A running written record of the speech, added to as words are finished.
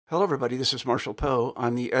Hello, everybody. This is Marshall Poe.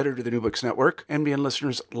 I'm the editor of the New Books Network. NBN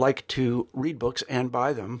listeners like to read books and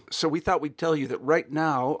buy them. So we thought we'd tell you that right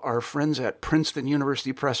now, our friends at Princeton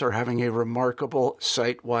University Press are having a remarkable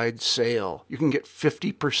site-wide sale. You can get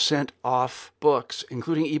 50% off books,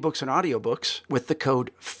 including ebooks and audiobooks, with the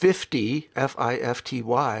code 50,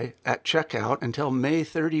 F-I-F-T-Y, at checkout until May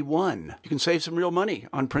 31. You can save some real money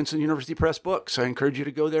on Princeton University Press books. I encourage you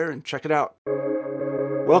to go there and check it out.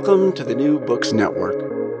 Welcome to the New Books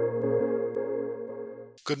Network.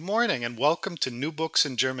 Good morning and welcome to New Books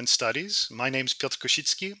in German Studies. My name is Piotr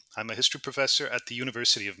Kosicki. I'm a history professor at the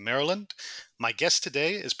University of Maryland. My guest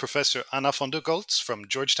today is Professor Anna von der Goltz from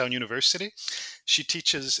Georgetown University. She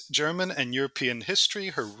teaches German and European history.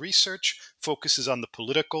 Her research focuses on the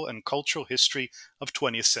political and cultural history of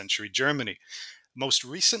 20th century Germany. Most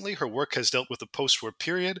recently, her work has dealt with the post-war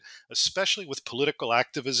period, especially with political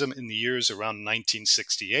activism in the years around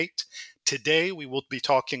 1968. Today, we will be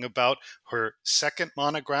talking about her second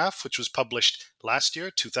monograph, which was published last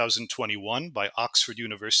year, 2021, by Oxford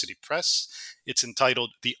University Press. It's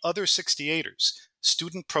entitled The Other 68ers,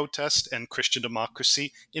 Student Protest and Christian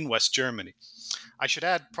Democracy in West Germany. I should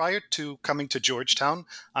add, prior to coming to Georgetown,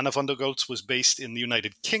 Anna von der Goltz was based in the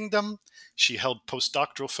United Kingdom. She held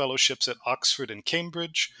postdoctoral fellowships at Oxford and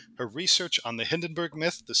Cambridge. Her research on the Hindenburg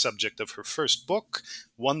myth, the subject of her first book,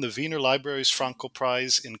 won the Wiener Library's Frankel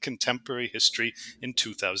Prize in Contemporary History in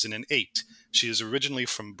 2008. She is originally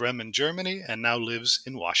from Bremen, Germany, and now lives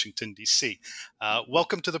in Washington, D.C.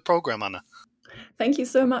 Welcome to the program, Anna. Thank you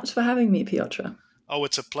so much for having me, Piotr. Oh,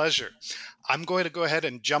 it's a pleasure. I'm going to go ahead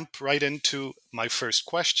and jump right into my first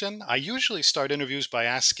question. I usually start interviews by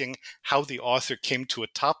asking how the author came to a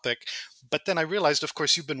topic, but then I realized, of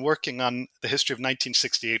course, you've been working on the history of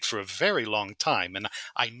 1968 for a very long time. And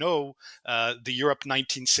I know the Europe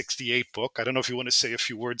 1968 book. I don't know if you want to say a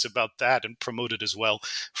few words about that and promote it as well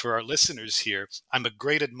for our listeners here. I'm a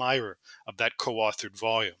great admirer of that co-authored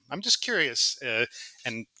volume. I'm just curious,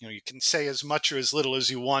 and you can say as much or as little as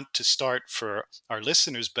you want to start for our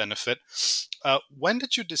listeners' benefit. When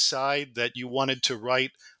did you decide that you wanted to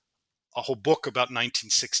write a whole book about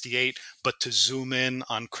 1968, but to zoom in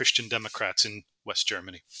on Christian Democrats in West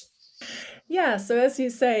Germany? Yeah, so as you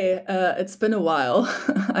say, it's been a while.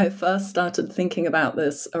 I first started thinking about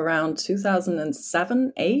this around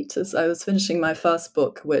 2007-08, as I was finishing my first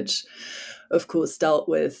book, which of course dealt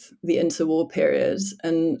with the interwar period.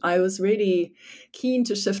 And I was really keen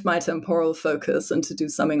to shift my temporal focus and to do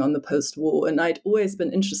something on the post-war. And I'd always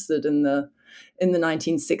been interested in the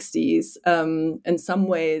 1960s. In some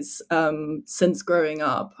ways, since growing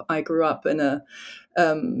up, I grew up in a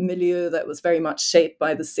milieu that was very much shaped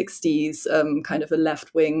by the 60s, kind of a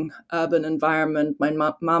left-wing urban environment. My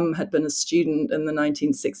mum had been a student in the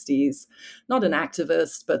 1960s, not an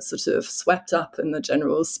activist, but sort of swept up in the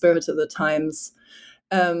general spirit of the times.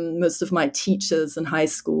 Most of my teachers in high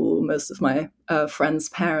school, most of my friends'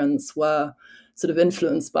 parents were sort of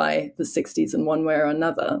influenced by the 60s in one way or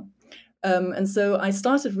another. And so I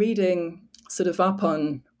started reading sort of up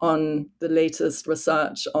on the latest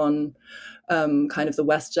research on kind of the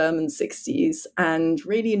West German 60s and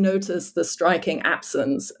really noticed the striking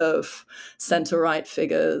absence of center-right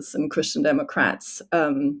figures and Christian Democrats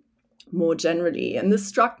more generally. And this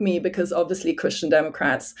struck me because obviously Christian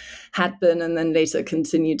Democrats had been and then later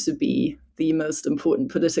continued to be the most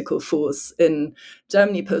important political force in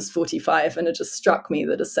Germany post-45. And it just struck me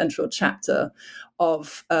that a central chapter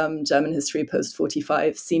of German history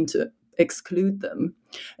post-45 seemed to exclude them.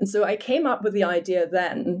 And so I came up with the idea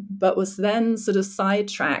then, but was then sort of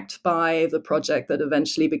sidetracked by the project that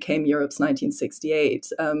eventually became Europe's 1968.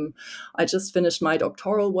 I just finished my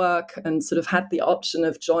doctoral work and sort of had the option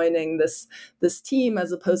of joining this team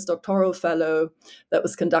as a postdoctoral fellow that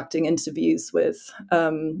was conducting interviews with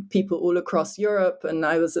people all across Europe. And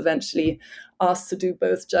I was eventually asked to do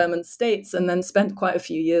both German states and then spent quite a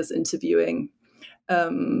few years interviewing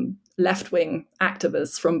left-wing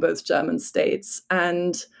activists from both German states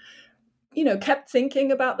and, kept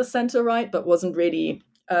thinking about the center-right, but wasn't really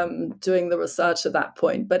doing the research at that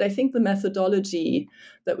point. But I think the methodology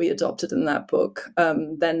that we adopted in that book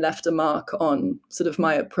then left a mark on sort of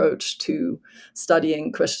my approach to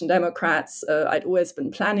studying Christian Democrats. I'd always been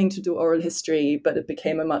planning to do oral history, but it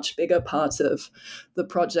became a much bigger part of the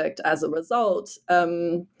project as a result.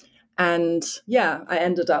 And yeah, I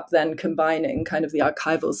ended up then combining kind of the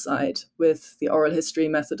archival side with the oral history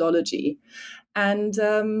methodology. And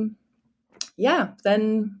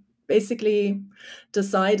then basically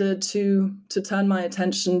decided to turn my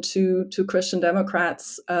attention to Christian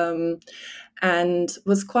Democrats and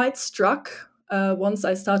was quite struck once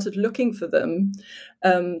I started looking for them,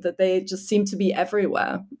 that they just seemed to be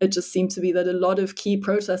everywhere. It just seemed to be that a lot of key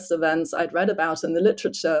protest events I'd read about in the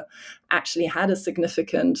literature actually had a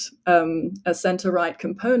significant a center-right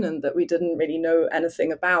component that we didn't really know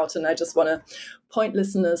anything about. And I just want to point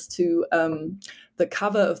listeners to the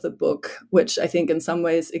cover of the book, which I think in some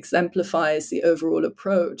ways exemplifies the overall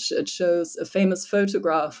approach. It shows a famous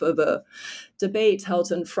photograph of a debate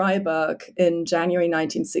held in Freiburg in January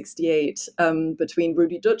 1968 between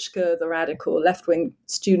Rudi Dutschke, the radical left-wing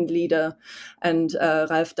student leader, and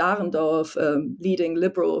Ralph Dahrendorf, a leading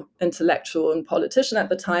liberal intellectual and politician at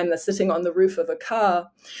the time. They're sitting on the roof of a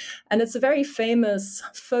car. And it's a very famous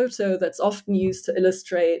photo that's often used to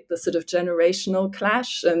illustrate the sort of generational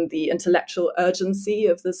clash and the intellectual urgency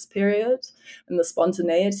of this period and the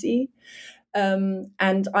spontaneity.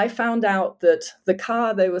 And I found out that the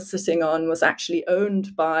car they were sitting on was actually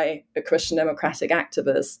owned by a Christian democratic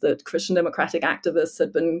activist, that Christian democratic activists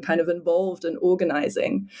had been kind of involved in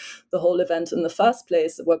organizing the whole event in the first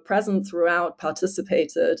place, were present throughout,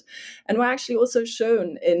 participated, and were actually also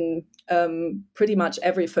shown in pretty much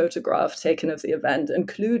every photograph taken of the event,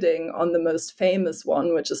 including on the most famous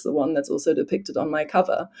one, which is the one that's also depicted on my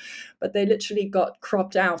cover. But they literally got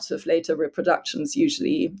cropped out of later reproductions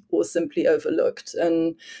usually, or simply overlooked.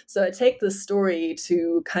 And so I take this story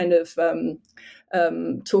to kind of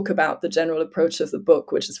talk about the general approach of the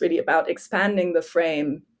book, which is really about expanding the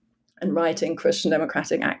frame and writing Christian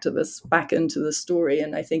democratic activists back into the story.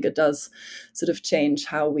 And I think it does sort of change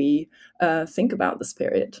how we think about this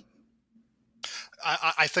period.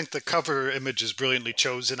 I think the cover image is brilliantly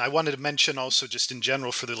chosen. I wanted to mention also, just in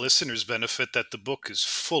general, for the listeners' benefit, that the book is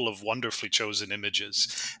full of wonderfully chosen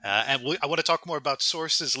images. I want to talk more about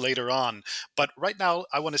sources later on. But right now,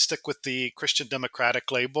 I want to stick with the Christian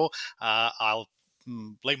Democratic label. I'll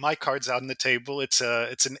lay my cards out on the table. It's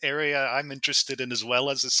an area I'm interested in as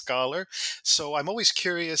well as a scholar. So I'm always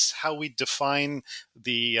curious how we define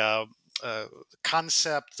the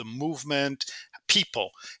concept, the movement,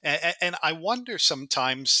 people. And I wonder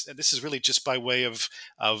sometimes, and this is really just by way of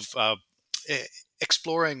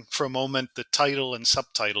exploring for a moment the title and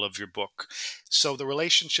subtitle of your book. So the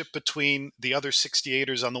relationship between the other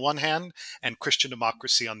 68ers on the one hand and Christian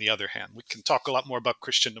democracy on the other hand. We can talk a lot more about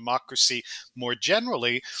Christian democracy more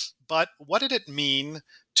generally, but what did it mean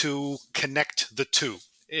to connect the two?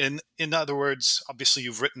 In other words, obviously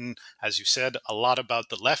you've written, as you said, a lot about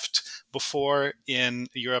the left before in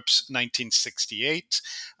Europe's 1968.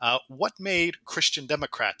 What made Christian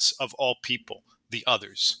Democrats, of all people, the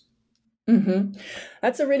others? Mm-hmm.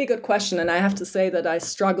 That's a really good question. And I have to say that I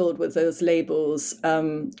struggled with those labels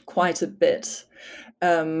quite a bit.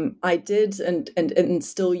 I did and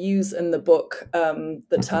still use in the book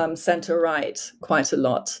the term center-right quite a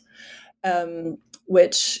lot.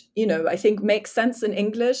 Which, I think makes sense in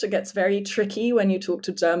English. It gets very tricky when you talk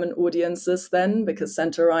to German audiences then, because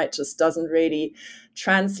center-right just doesn't really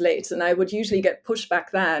translate. And I would usually get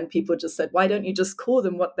pushback there, and people just said, why don't you just call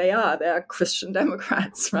them what they are? They are Christian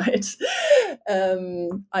Democrats, right?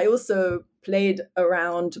 I also played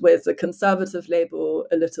around with the conservative label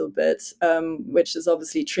a little bit, which is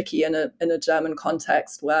obviously tricky in a German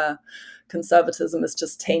context where conservatism is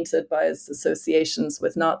just tainted by its associations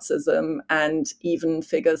with Nazism, and even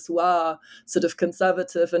figures who are sort of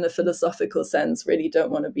conservative in a philosophical sense really don't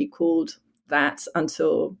want to be called that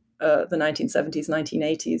until the 1970s,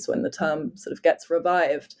 1980s, when the term sort of gets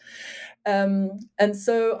revived. And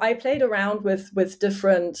so I played around with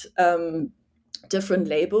different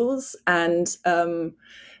labels and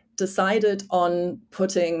decided on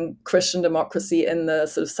putting Christian democracy in the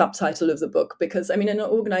sort of subtitle of the book, because, in an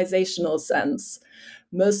organizational sense,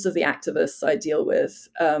 most of the activists I deal with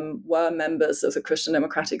were members of the Christian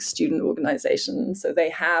Democratic Student Organization. So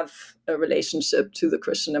they have a relationship to the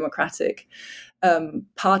Christian Democratic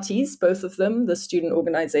parties, both of them. The student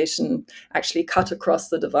organization actually cut across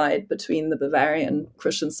the divide between the Bavarian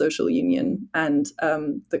Christian Social Union and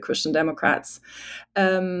the Christian Democrats.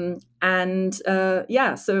 So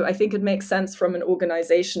I think it makes sense from an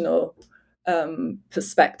organizational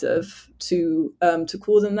perspective to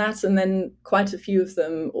call them that. And then quite a few of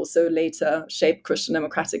them also later shaped Christian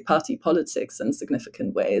Democratic Party politics in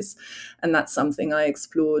significant ways. And that's something I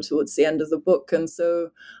explore towards the end of the book. And so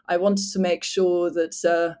I wanted to make sure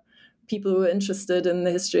that people who were interested in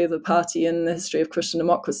the history of the party and the history of Christian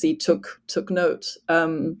democracy took note.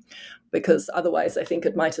 Because otherwise I think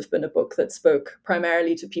it might have been a book that spoke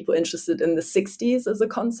primarily to people interested in the 60s as a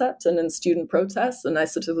concept and in student protests. And I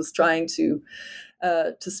sort of was trying to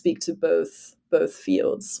speak to both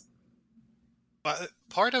fields.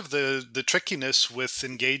 Part of the trickiness with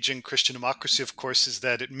engaging Christian democracy, of course, is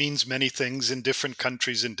that it means many things in different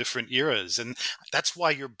countries in different eras. And that's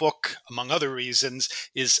why your book, among other reasons,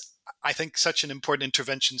 is, I think, such an important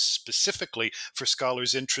intervention specifically for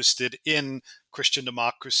scholars interested in Christian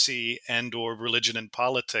democracy and or religion and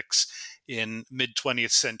politics in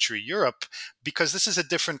mid-20th century Europe, because this is a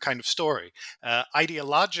different kind of story.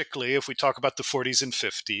 Ideologically, if we talk about the 40s and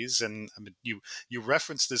 50s, and I mean, you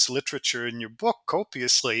reference this literature in your book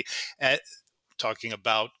copiously, talking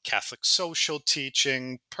about Catholic social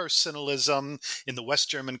teaching, personalism, in the West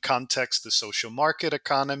German context, the social market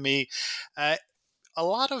economy. A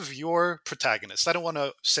lot of your protagonists, I don't want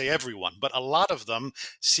to say everyone, but a lot of them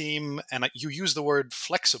seem, and you use the word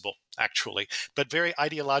flexible, actually, but very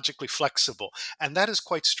ideologically flexible. And that is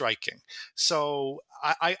quite striking. So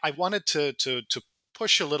I wanted to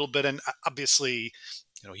push a little bit, and obviously,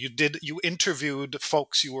 you interviewed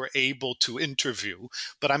folks you were able to interview,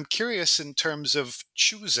 but I'm curious in terms of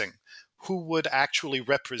choosing who would actually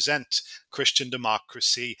represent Christian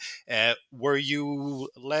democracy. Were you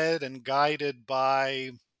led and guided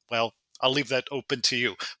by, well, I'll leave that open to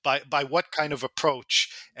you, by what kind of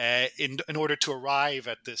approach in order to arrive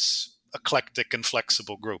at this eclectic and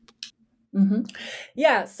flexible group? Mm-hmm.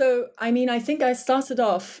 Yeah, so I mean, I think I started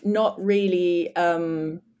off not really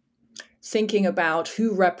thinking about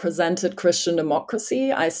who represented Christian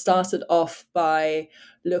democracy. I started off by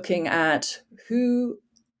looking at who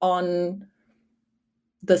on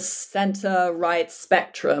the center-right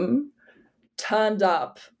spectrum turned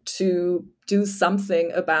up to do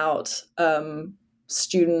something about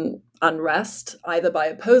student unrest, either by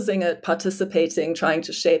opposing it, participating, trying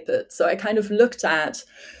to shape it. So I kind of looked at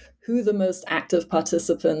who the most active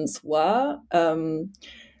participants were,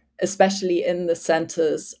 especially in the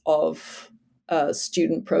centers of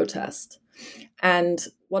student protest. And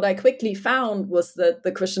what I quickly found was that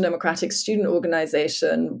the Christian Democratic Student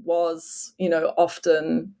Organization was,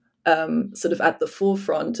 often sort of at the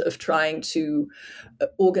forefront of trying to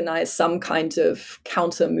organize some kind of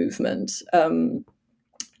counter movement. And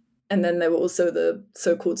then there were also the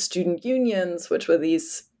so-called student unions, which were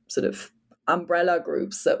these sort of umbrella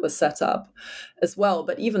groups that were set up as well.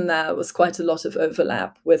 But even there was quite a lot of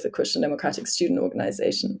overlap with the Christian Democratic Student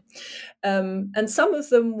Organization. And some of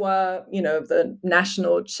them were, the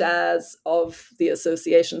national chairs of the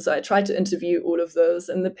association. So I tried to interview all of those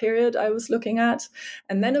in the period I was looking at.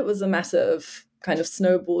 And then it was a matter of kind of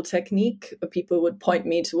snowball technique. People would point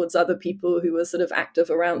me towards other people who were sort of active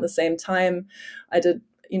around the same time. I did,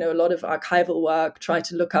 a lot of archival work, tried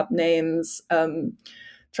to look up names.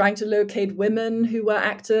 Trying to locate women who were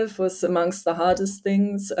active was amongst the hardest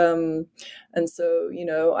things, and so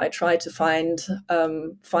I tried to find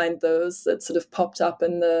those that sort of popped up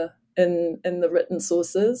in the written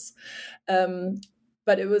sources.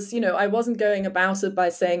 But it was, I wasn't going about it by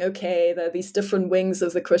saying, okay, there are these different wings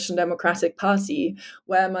of the Christian Democratic Party.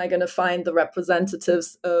 Where am I going to find the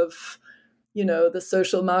representatives of the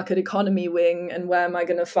social market economy wing, and where am I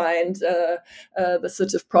going to find the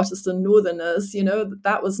sort of Protestant Northerners?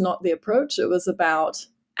 That was not the approach. It was about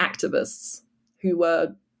activists who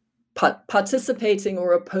were participating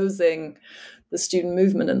or opposing the student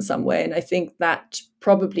movement in some way. And I think that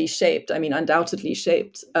probably undoubtedly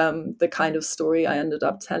shaped the kind of story I ended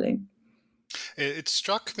up telling. It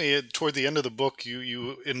struck me toward the end of the book,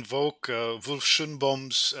 you invoke Wolf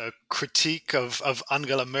Schönbohm's critique of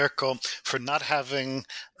Angela Merkel for not having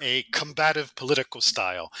a combative political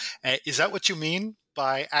style. Is that what you mean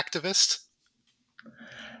by activist?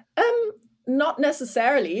 Not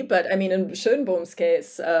necessarily, but in Schönbohm's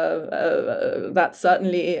case, that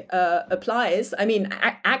certainly applies.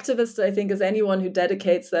 Activist, I think, is anyone who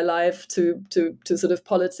dedicates their life to sort of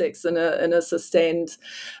politics in a sustained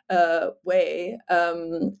way.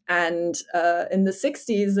 And in the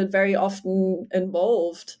 60s, it very often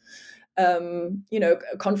involved a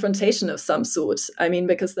confrontation of some sort.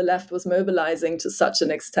 Because the left was mobilizing to such an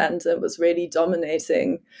extent and was really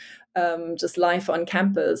dominating just life on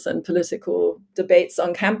campus and political debates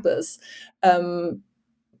on campus.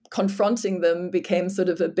 Confronting them became sort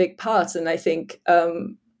of a big part. And I think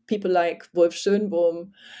people like Wolf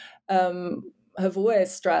Schönbohm have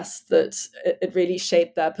always stressed that it really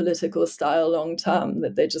shaped their political style long term,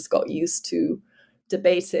 that they just got used to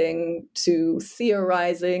debating, to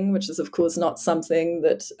theorizing, which is, of course, not something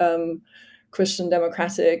that Christian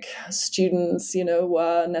Democratic students,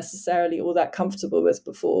 were necessarily all that comfortable with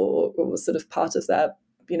before, or was sort of part of their,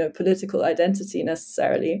 political identity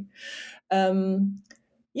necessarily. And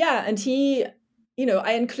he,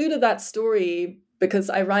 I included that story because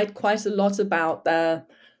I write quite a lot about their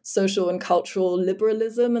social and cultural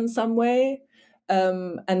liberalism in some way.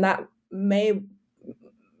 And that may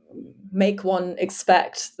make one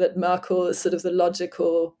expect that Merkel is sort of the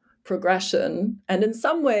logical progression. And in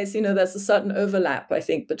some ways, there's a certain overlap, I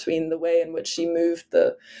think, between the way in which she moved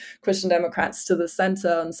the Christian Democrats to the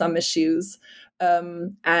center on some issues,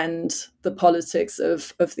 and the politics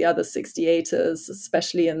of the other 68ers,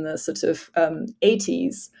 especially in the sort of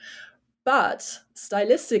 80s. But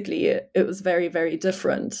stylistically, it was very, very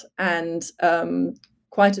different. And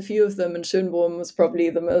quite a few of them, and Schönbohm was probably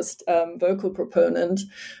the most vocal proponent,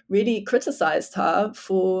 really criticized her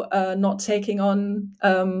for not taking on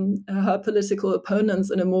her political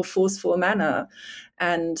opponents in a more forceful manner.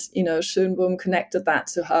 And, Schönbohm connected that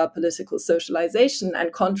to her political socialization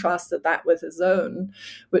and contrasted that with his own,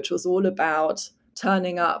 which was all about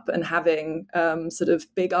turning up and having sort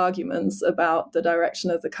of big arguments about the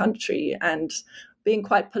direction of the country and being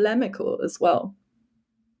quite polemical as well.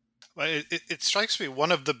 Well, it strikes me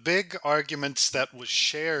one of the big arguments that was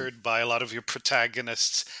shared by a lot of your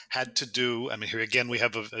protagonists had to do, I mean, here again, we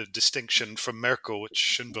have a distinction from Merkel,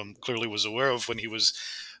 which Schönbohm clearly was aware of when he was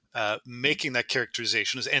making that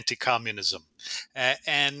characterization, is anti-communism.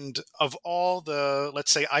 And of all the,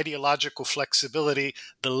 let's say, ideological flexibility,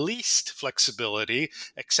 the least flexibility,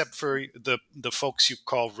 except for the folks you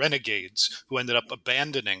call renegades, who ended up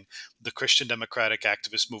abandoning the Christian democratic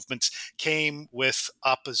activist movements, came with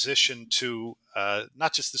opposition to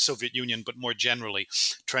not just the Soviet Union, but more generally,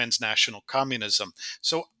 transnational communism.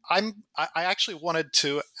 So I actually wanted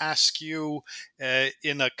to ask you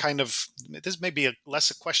in a kind of, this may be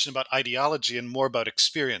less a question about ideology and more about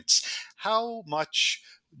experience. How much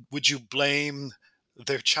would you blame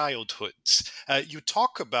their childhoods? You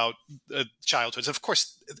talk about childhoods. Of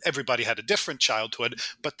course, everybody had a different childhood,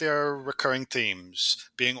 but there are recurring themes: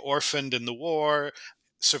 being orphaned in the war,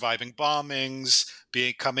 surviving bombings,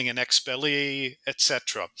 becoming an expellee,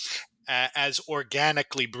 etc., as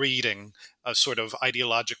organically breeding a sort of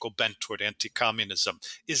ideological bent toward anti-communism.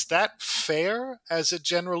 Is that fair as a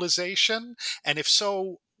generalization? And if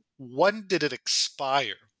so, when did it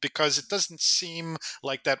expire? Because it doesn't seem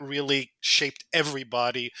like that really shaped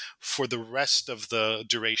everybody for the rest of the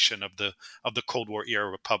duration of the Cold War era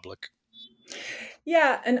republic.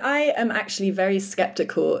 Yeah, and I am actually very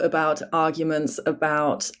skeptical about arguments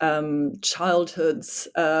about childhood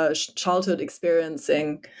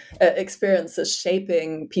experiences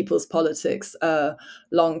shaping people's politics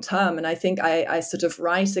long term. And I think I sort of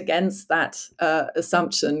write against that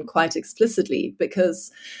assumption quite explicitly,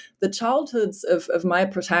 because the childhoods of my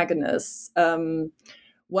protagonists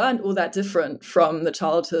weren't all that different from the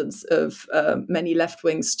childhoods of many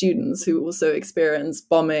left-wing students who also experienced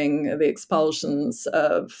bombing, the expulsions,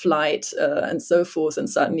 flight, and so forth, and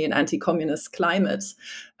certainly an anti-communist climate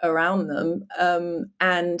around them.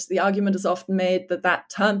 And the argument is often made that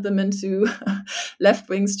turned them into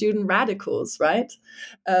left-wing student radicals, right?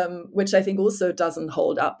 Which I think also doesn't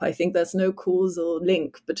hold up. I think there's no causal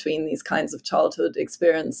link between these kinds of childhood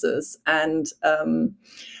experiences and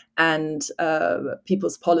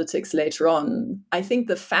people's politics later on. I think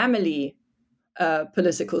the family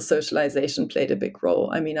political socialization played a big role.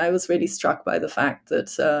 I mean, I was really struck by the fact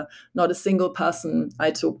that not a single person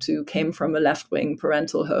I talked to came from a left-wing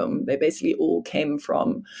parental home. They basically all came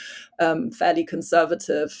from fairly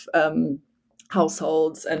conservative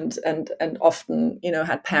households, and often,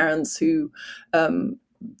 had parents who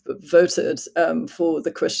voted for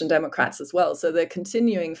the Christian Democrats as well. So they're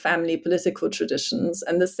continuing family political traditions.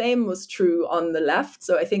 And the same was true on the left.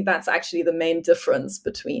 So I think that's actually the main difference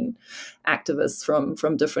between activists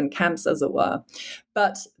from different camps, as it were.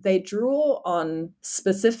 But they draw on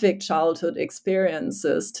specific childhood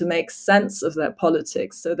experiences to make sense of their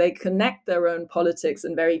politics. So they connect their own politics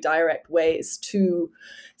in very direct ways to,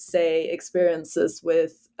 say, experiences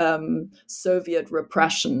with Soviet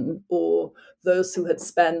repression, or those who had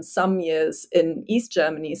spent some years in East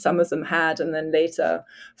Germany, some of them had, and then later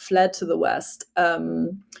fled to the West.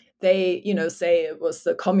 They, say it was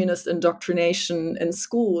the communist indoctrination in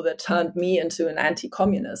school that turned me into an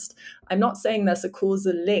anti-communist. I'm not saying there's a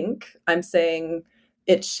causal link. I'm saying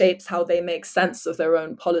it shapes how they make sense of their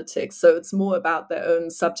own politics. So it's more about their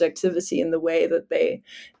own subjectivity in the way that they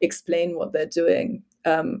explain what they're doing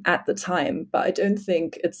at the time. But I don't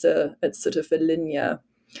think it's sort of a linear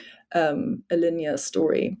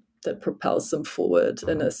story that propels them forward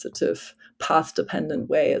in a sort of path-dependent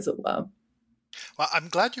way, as it were. Well, I'm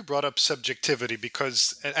glad you brought up subjectivity,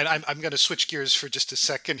 because, and I'm going to switch gears for just a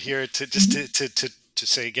second here to to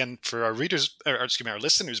say again for our readers, or excuse me, our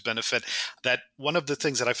listeners' benefit, that one of the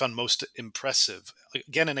things that I found most impressive,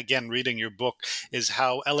 again and again, reading your book, is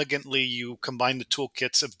how elegantly you combine the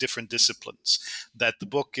toolkits of different disciplines. That the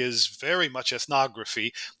book is very much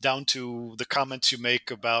ethnography, down to the comments you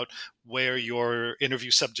make about where your interview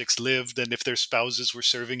subjects lived and if their spouses were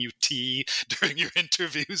serving you tea during your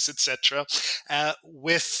interviews, etc.,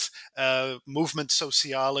 with movement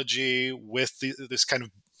sociology, with this kind of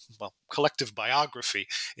collective biography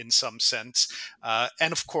in some sense,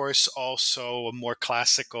 and of course also a more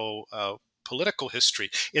classical political history.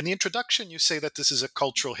 In the introduction, you say that this is a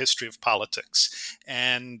cultural history of politics.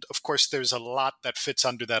 And of course, there's a lot that fits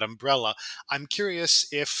under that umbrella. I'm curious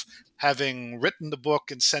if, having written the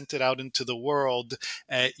book and sent it out into the world,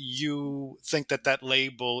 you think that that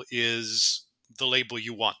label is the label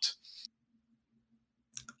you want.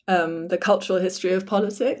 The cultural history of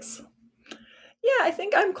politics? Yeah, I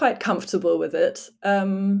think I'm quite comfortable with it.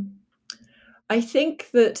 I think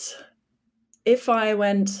that if I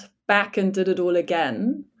went back and did it all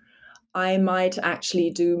again, I might actually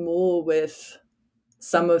do more with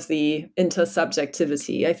some of the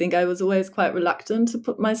intersubjectivity. I think I was always quite reluctant to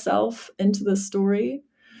put myself into the story.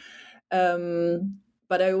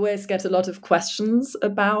 But I always get a lot of questions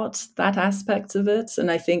about that aspect of it. And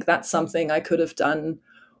I think that's something I could have done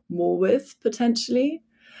more with potentially.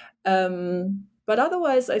 But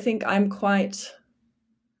otherwise, I think I'm quite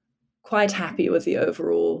happy with the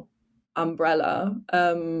overall umbrella.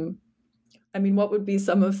 I mean, what would be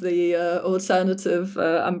some of the alternative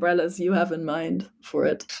umbrellas you have in mind for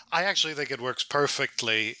it? I actually think it works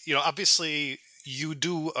perfectly. Obviously, you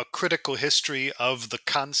do a critical history of the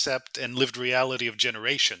concept and lived reality of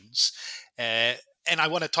generations. And I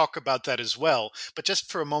want to talk about that as well. But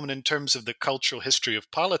just for a moment, in terms of the cultural history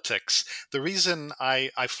of politics, the reason I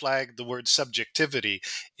flagged the word subjectivity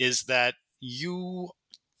is that you,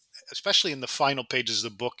 especially in the final pages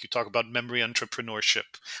of the book, you talk about memory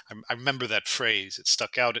entrepreneurship. I remember that phrase. It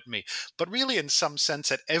stuck out at me. But really, in some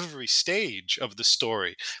sense, at every stage of the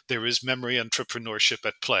story, there is memory entrepreneurship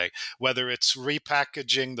at play, whether it's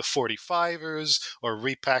repackaging the 45ers or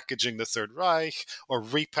repackaging the Third Reich or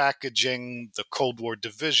repackaging the Cold War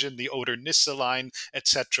division, the Oder-Nisse line,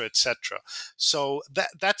 etc., etc. So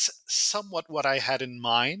that's somewhat what I had in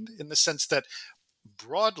mind, in the sense that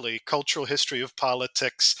broadly, cultural history of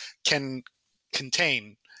politics can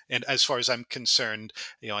contain, and as far as I'm concerned,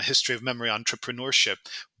 a history of memory entrepreneurship.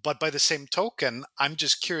 But by the same token, I'm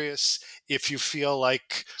just curious if you feel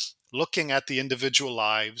like looking at the individual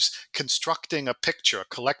lives, constructing a picture, a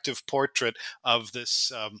collective portrait of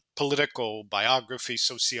this political biography,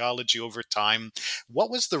 sociology over time. What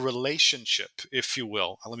was the relationship, if you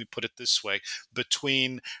will, let me put it this way,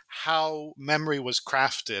 between how memory was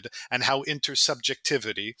crafted and how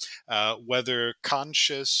intersubjectivity, whether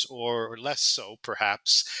conscious or less so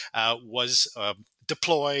perhaps, was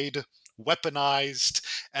deployed, weaponized,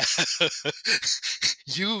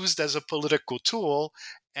 used as a political tool,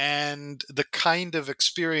 and the kind of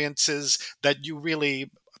experiences that you really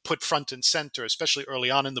put front and center, especially early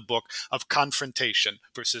on in the book, of confrontation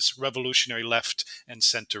versus revolutionary left and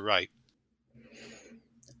center right?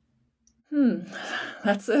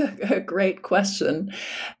 That's a great question.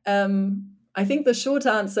 I think the short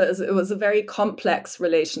answer is it was a very complex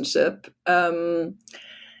relationship. And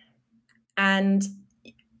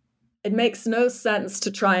it makes no sense to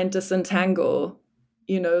try and disentangle,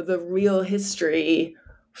 the real history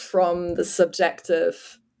from the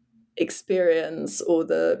subjective experience, or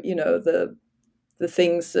the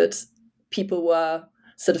things that people were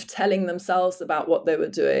sort of telling themselves about what they were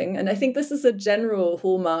doing. And I think this is a general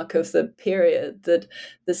hallmark of the period, that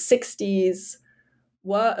the 60s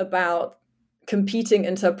were about competing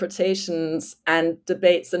interpretations and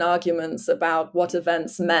debates and arguments about what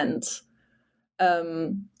events meant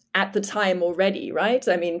at the time already, right?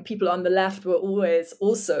 I mean, people on the left were always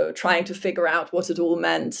also trying to figure out what it all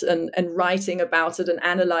meant, and writing about it and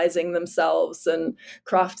analyzing themselves and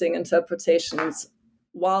crafting interpretations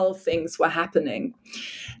while things were happening.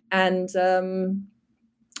 And the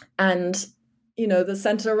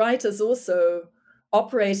center right is also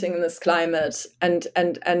operating in this climate and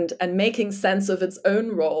making sense of its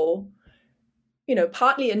own role,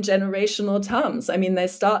 partly in generational terms. I mean, they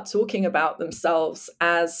start talking about themselves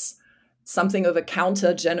as something of a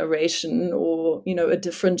counter generation, or, a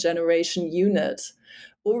different generation unit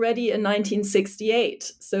already in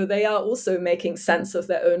 1968. So they are also making sense of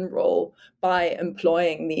their own role by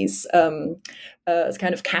employing these kind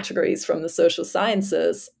of categories from the social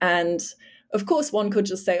sciences. And of course, one could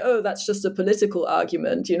just say, oh, that's just a political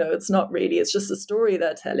argument. It's not really, it's just a story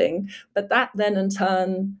they're telling. But that then in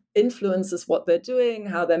turn influences what they're doing,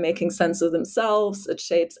 how they're making sense of themselves. It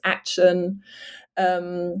shapes action.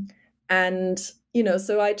 So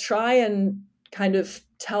I try and kind of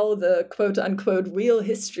tell the quote unquote real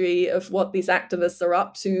history of what these activists are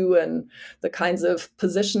up to and the kinds of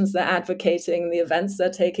positions they're advocating, the events they're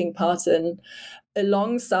taking part in,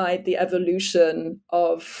 alongside the evolution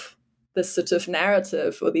of this sort of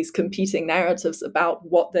narrative or these competing narratives about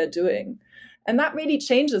what they're doing. And that really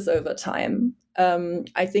changes over time.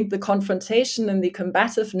 I think the confrontation and the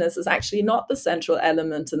combativeness is actually not the central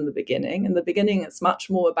element in the beginning. In the beginning, it's much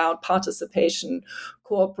more about participation,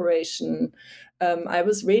 cooperation. I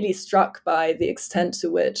was really struck by the extent to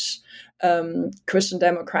which Christian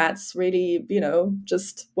Democrats really,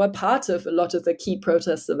 just were part of a lot of the key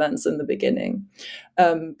protest events in the beginning,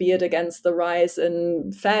 be it against the rise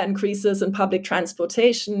in fare increases in public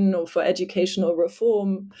transportation or for educational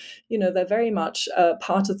reform. They're very much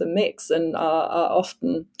part of the mix and are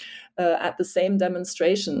often at the same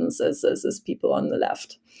demonstrations as people on the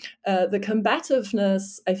left. The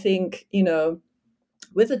combativeness, I think,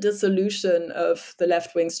 with the dissolution of the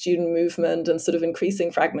left-wing student movement and sort of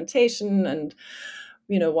increasing fragmentation and,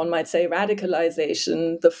 one might say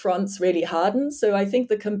radicalization, the fronts really hardened. So I think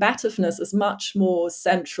the combativeness is much more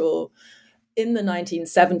central in the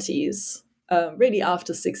 1970s, really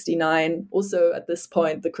after 69. Also at this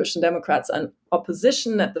point, the Christian Democrats are in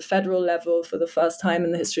opposition at the federal level for the first time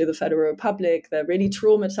in the history of the Federal Republic. They're really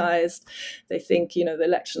traumatized. They think, the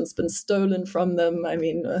election's been stolen from them. I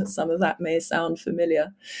mean, some of that may sound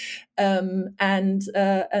familiar. And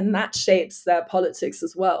that shapes their politics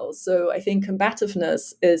as well. So I think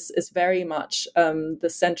combativeness is very much the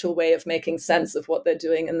central way of making sense of what they're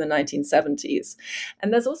doing in the 1970s.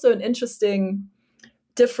 And there's also an interesting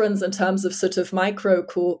difference in terms of sort of micro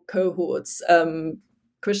cohorts.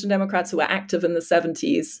 Christian Democrats who were active in the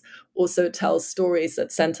 70s also tell stories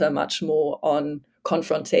that center much more on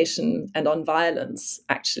confrontation and on violence,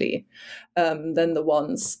 actually, than the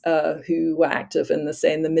ones who were active in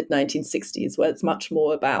the mid-1960s, where it's much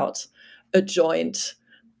more about a joint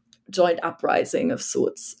uprising of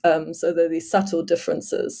sorts. So there are these subtle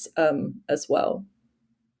differences as well.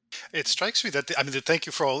 It strikes me that, thank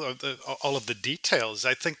you for all of the details.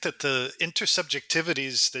 I think that the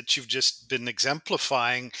intersubjectivities that you've just been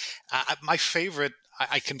exemplifying, my favorite,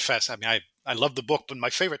 I confess, I love the book, but my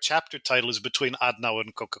favorite chapter title is Between Adenauer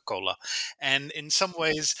and Coca-Cola. And in some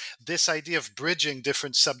ways, this idea of bridging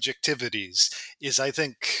different subjectivities is, I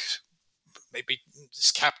think, maybe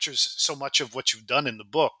this captures so much of what you've done in the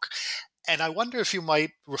book. And I wonder if you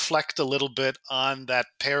might reflect a little bit on that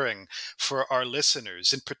pairing for our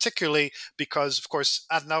listeners, and particularly because, of course,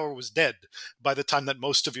 Adenauer was dead by the time that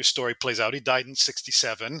most of your story plays out. He died in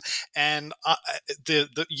 1967. And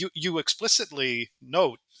you explicitly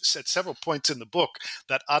note at several points in the book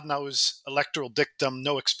that Adenauer's electoral dictum,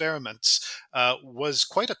 no experiments, was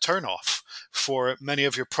quite a turnoff for many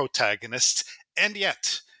of your protagonists. And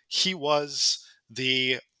yet he was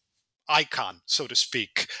the icon, so to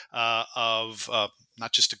speak, of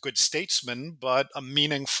not just a good statesman, but a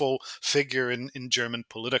meaningful figure in German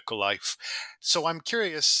political life. So I'm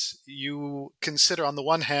curious, you consider on the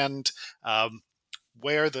one hand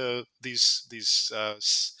where these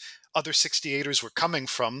other 68ers were coming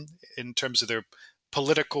from in terms of their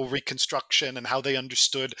political reconstruction and how they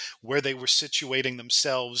understood where they were situating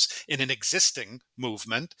themselves in an existing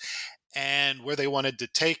movement and where they wanted to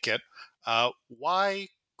take it. Why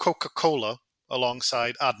Coca-Cola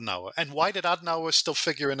alongside Adenauer? And why did Adenauer still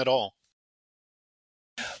figure in at all?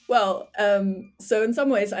 Well, so in some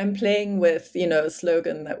ways I'm playing with, a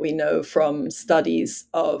slogan that we know from studies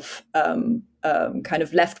of kind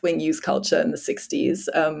of left-wing youth culture in the 60s,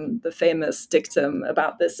 the famous dictum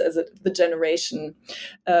about this as the generation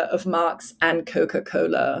of Marx and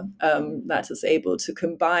Coca-Cola that is able to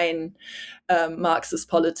combine Marxist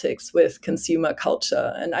politics with consumer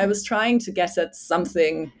culture. And I was trying to get at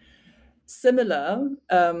something similar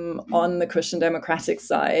on the Christian Democratic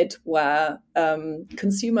side, where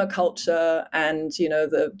consumer culture and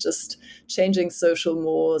the just changing social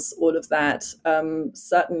mores, all of that,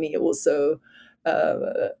 certainly also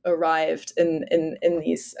arrived in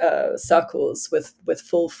these circles with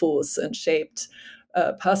full force and shaped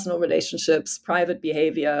personal relationships, private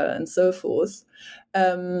behavior, and so forth.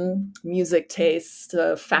 Music taste,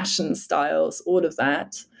 fashion styles, all of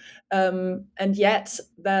that. And yet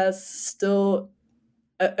there's still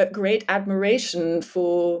a great admiration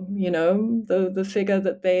for, the figure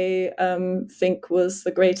that they think was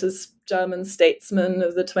the greatest German statesman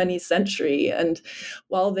of the 20th century. And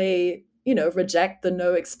while they reject the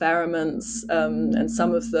no experiments and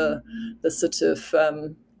some of the sort of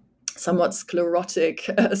somewhat sclerotic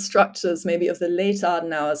structures maybe of the late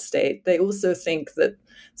Adenauer state. They also think that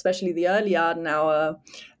especially the early Adenauer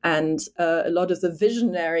and a lot of the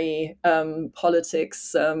visionary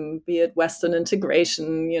politics, be it Western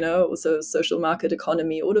integration, also social market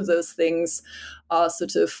economy, all of those things are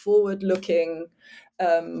sort of forward-looking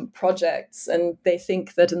projects. And they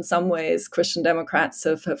think that in some ways Christian Democrats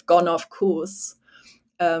have gone off course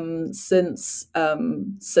since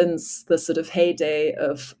the sort of heyday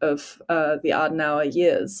of the Adenauer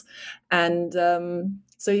years. And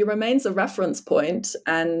so he remains a reference point,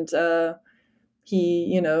 and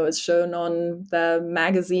he, is shown on their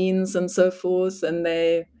magazines and so forth, and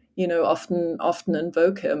they, often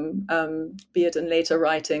invoke him, be it in later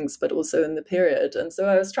writings, but also in the period. And so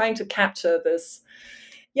I was trying to capture this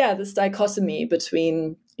dichotomy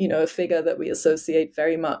between, a figure that we associate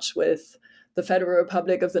very much with the Federal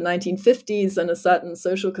Republic of the 1950s and a certain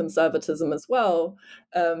social conservatism as well,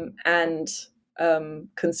 and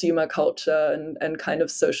consumer culture and kind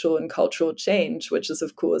of social and cultural change, which is,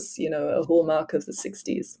 of course, a hallmark of the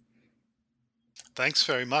 60s. Thanks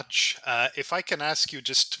very much. If I can ask you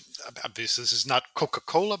just, obviously this is not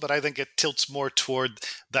Coca-Cola, but I think it tilts more toward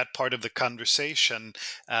that part of the conversation.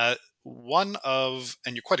 One of,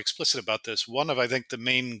 and you're quite explicit about this, one of, I think, the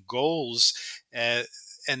main goals,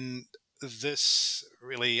 and this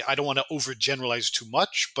really, I don't want to overgeneralize too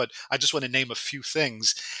much, but I just want to name a few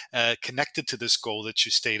things connected to this goal that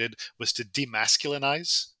you stated, was to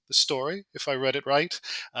demasculinize the story, if I read it right,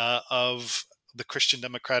 of the Christian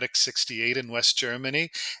Democratic 68 in West Germany,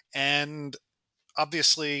 and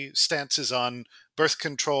obviously stances on birth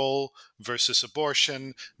control versus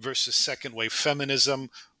abortion versus second wave feminism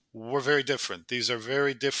were very different. These are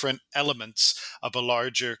very different elements of a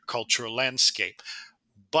larger cultural landscape.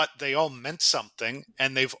 But they all meant something,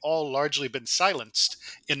 and they've all largely been silenced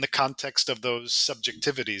in the context of those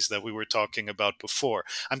subjectivities that we were talking about before.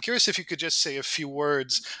 I'm curious if you could just say a few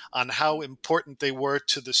words on how important they were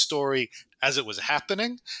to the story as it was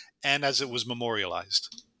happening and as it was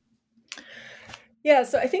memorialized. Yeah,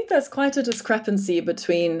 so I think there's quite a discrepancy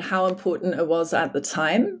between how important it was at the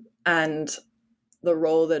time and the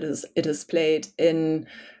role that it has played in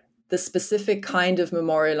the specific kind of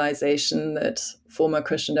memorialization that former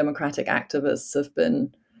Christian Democratic activists have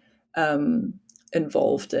been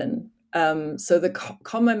involved in. So the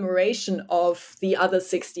commemoration of the other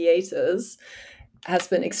 68ers has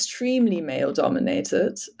been extremely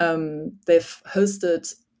male-dominated. They've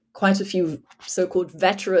hosted quite a few so-called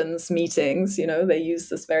veterans meetings. They use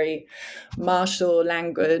this very martial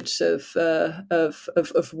language of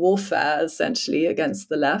warfare, essentially, against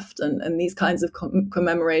the left. And these kinds of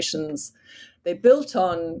commemorations, they built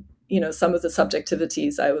on, some of the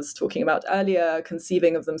subjectivities I was talking about earlier,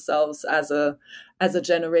 conceiving of themselves as a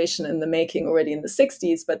generation in the making already in the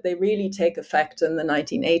 60s, but they really take effect in the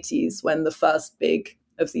 1980s when the first big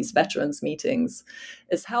of these veterans meetings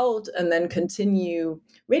is held, and then continue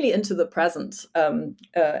really into the present.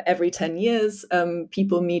 Every 10 years,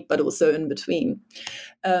 people meet, but also in between.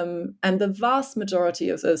 And the vast majority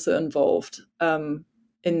of those who are involved in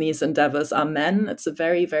these endeavors are men. It's a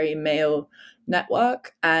very, very male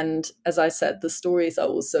network. And as I said, the stories are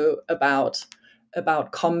also about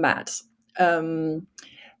combat.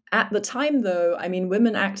 At the time, though,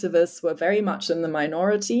 women activists were very much in the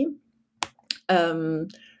minority.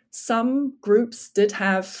 Some groups did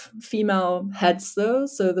have female heads, though.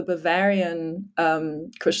 So the Bavarian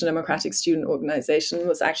Christian Democratic Student Organization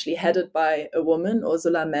was actually headed by a woman,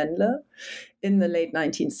 Ursula Mendler, in the late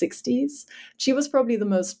 1960s. She was probably the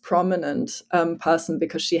most prominent person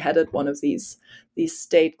because she headed one of these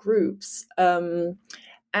state groups. And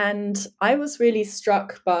I was really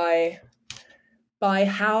struck by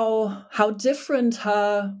how different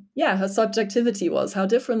her subjectivity was, how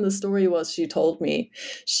different the story was she told me.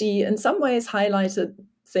 She, in some ways, highlighted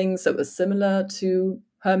things that were similar to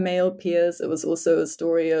her male peers. It was also a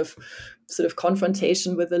story of sort of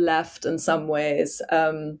confrontation with the left in some ways.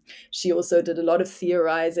 She also did a lot of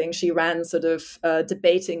theorizing. She ran sort of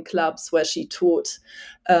debating clubs where she taught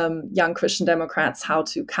young Christian Democrats how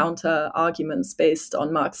to counter arguments based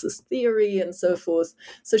on Marxist theory and so forth.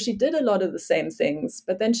 So she did a lot of the same things,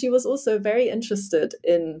 but then she was also very interested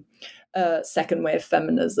in second wave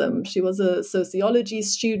feminism. She was a sociology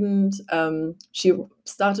student. She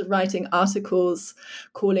started writing articles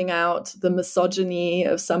calling out the misogyny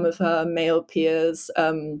of some of her male peers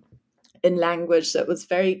in language that was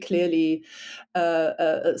very clearly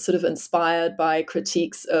sort of inspired by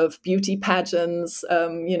critiques of beauty pageants,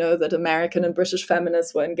 that American and British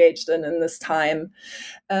feminists were engaged in this time.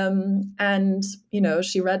 And,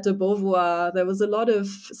 she read de Beauvoir. There was a lot of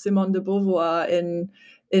Simone de Beauvoir in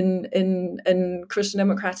Christian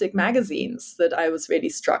democratic magazines that I was really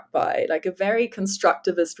struck by, like a very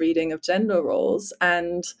constructivist reading of gender roles,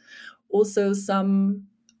 and also some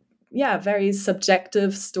very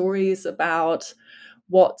subjective stories about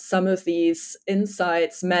what some of these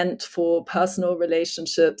insights meant for personal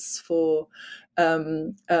relationships, for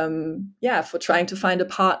trying to find a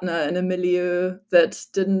partner in a milieu that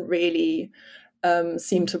didn't really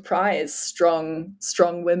seem to prize strong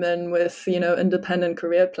women with, independent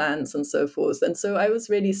career plans and so forth. And so I was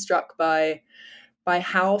really struck by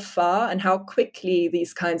how far and how quickly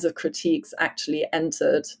these kinds of critiques actually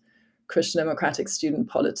entered Christian democratic student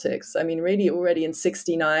politics. I mean, really already in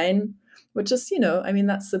 1969, which is,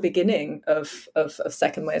 that's the beginning of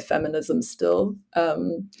second wave feminism still.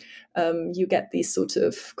 You get these sort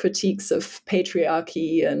of critiques of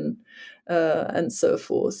patriarchy and so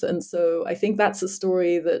forth. And so I think that's a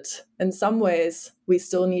story that in some ways we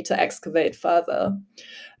still need to excavate further.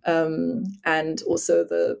 And also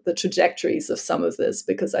the trajectories of some of this,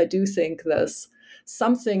 because I do think there's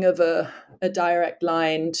something of a direct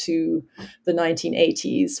line to the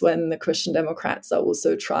 1980s, when the Christian Democrats are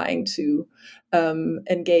also trying to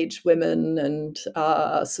engage women and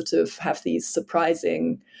sort of have these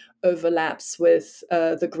surprising overlaps with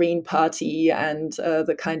the Green Party and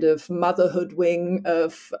the kind of motherhood wing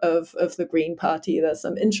of the Green Party. There's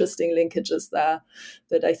some interesting linkages there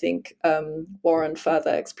that I think warrant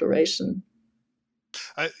further exploration.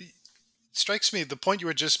 Strikes me the point you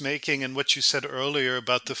were just making and what you said earlier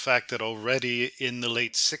about the fact that already in the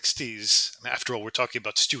late 60s, after all, we're talking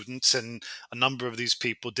about students, and a number of these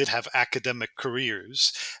people did have academic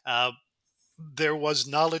careers. There was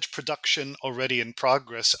knowledge production already in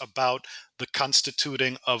progress about the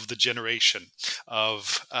constituting of the generation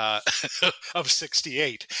of of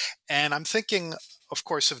 68. And I'm thinking, of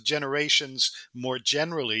course, of generations more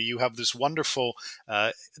generally. You have this wonderful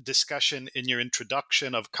discussion in your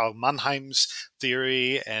introduction of Karl Mannheim's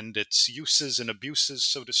theory and its uses and abuses,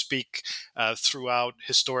 so to speak, throughout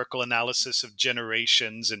historical analysis of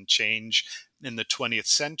generations and change in the 20th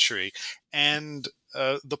century. And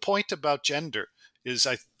the point about gender is,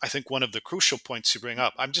 I think, one of the crucial points you bring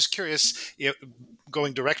up. I'm just curious,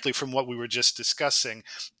 going directly from what we were just discussing,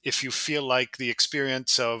 if you feel like the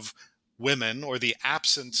experience of women or the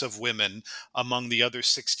absence of women among the other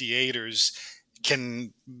 68ers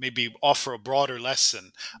can maybe offer a broader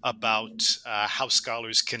lesson about how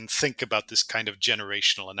scholars can think about this kind of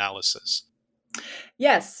generational analysis.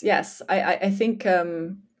 Yes.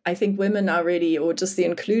 I think women are really, or just the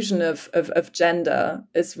inclusion of gender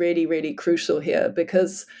is really, really crucial here,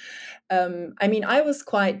 because I was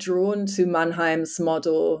quite drawn to Mannheim's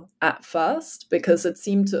model at first because it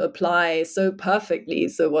seemed to apply so perfectly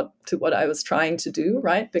to what I was trying to do,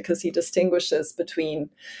 right? Because he distinguishes between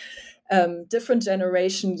different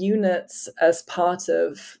generation units as part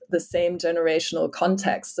of the same generational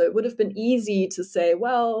context. So it would have been easy to say,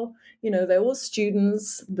 well, they're all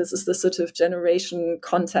students. This is the sort of generation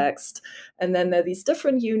context. And then there are these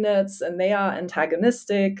different units and they are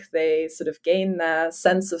antagonistic. They sort of gain their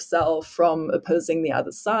sense of self from opposing the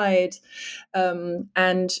other side.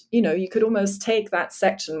 And you could almost take that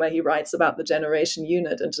section where he writes about the generation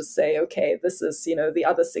unit and just say, okay, this is, the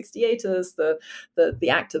other 68ers, the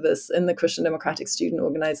activists in the Christian Democratic Student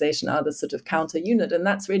Organization are the sort of counter unit. And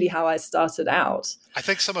that's really how I started out. I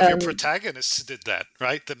think some of your protagonists did that,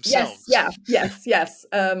 right? Themselves. Yes.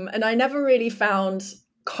 And I never really found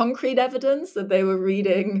concrete evidence that they were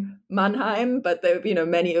reading Mannheim, but they,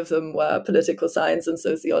 many of them were political science and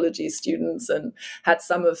sociology students and had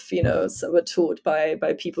some were taught by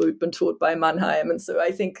people who'd been taught by Mannheim. And so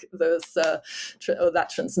I think that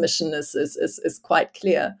transmission is quite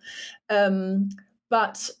clear.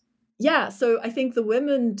 But yeah, so I think the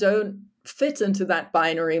women don't fit into that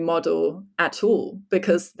binary model at all,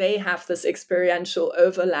 because they have this experiential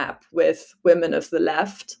overlap with women of the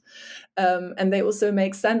left. And they also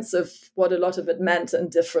make sense of what a lot of it meant in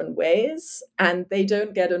different ways. And they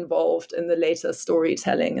don't get involved in the later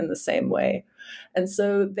storytelling in the same way. And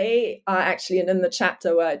so they are actually, and in the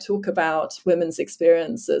chapter where I talk about women's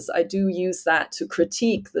experiences, I do use that to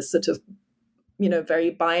critique the sort of very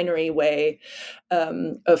binary way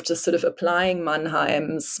of just sort of applying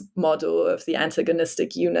Mannheim's model of the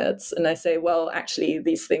antagonistic units. And I say, well, actually,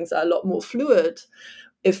 these things are a lot more fluid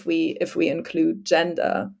if we include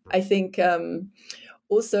gender. I think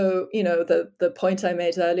also, the point I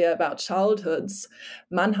made earlier about childhoods,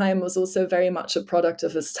 Mannheim was also very much a product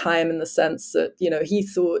of his time in the sense that, he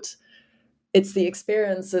thought it's the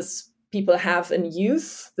experiences people have in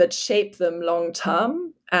youth that shape them long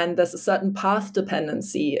term. And there's a certain path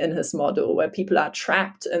dependency in his model where people are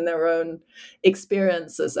trapped in their own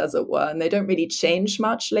experiences, as it were, and they don't really change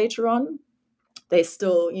much later on. They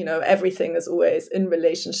still, everything is always in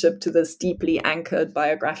relationship to this deeply anchored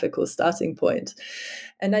biographical starting point.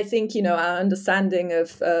 And I think, our understanding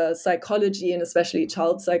of psychology and especially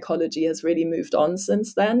child psychology has really moved on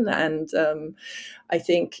since then. And I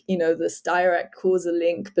think, this direct causal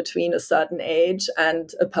link between a certain age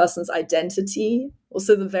and a person's identity,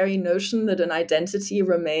 also the very notion that an identity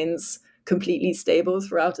remains completely stable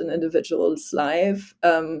throughout an individual's life.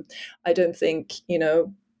 I don't think,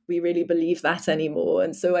 we really believe that anymore.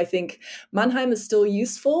 And so I think Mannheim is still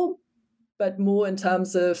useful, but more in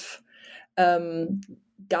terms of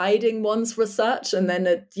guiding one's research. And then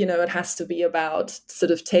it has to be about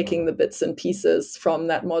sort of taking the bits and pieces from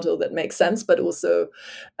that model that makes sense, but also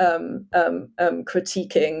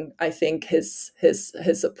critiquing, I think,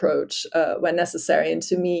 his approach when necessary. And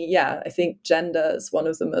to me, I think gender is one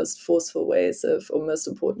of the most forceful ways or most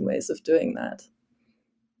important ways of doing that.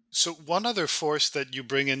 So one other force that you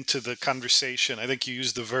bring into the conversation, I think you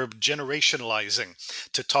use the verb generationalizing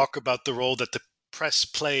to talk about the role that the press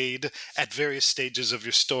played at various stages of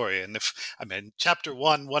your story. And chapter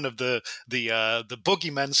one of the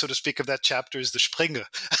boogeymen, so to speak, of that chapter is the Springer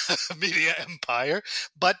media empire.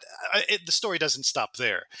 But the story doesn't stop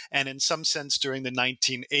there. And in some sense, during the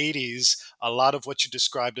 1980s, a lot of what you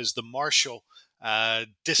described as the Marshall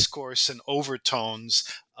discourse and overtones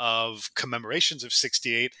of commemorations of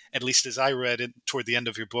 68, at least as I read it toward the end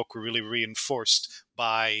of your book, were really reinforced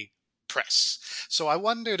by press. So I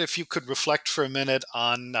wondered if you could reflect for a minute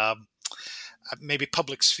on maybe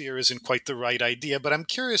public sphere isn't quite the right idea, but I'm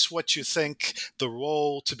curious what you think the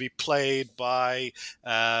role to be played by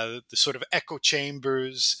the sort of echo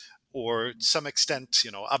chambers, or to some extent,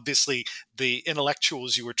 obviously the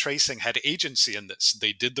intellectuals you were tracing had agency in this.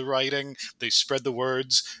 They did the writing, they spread the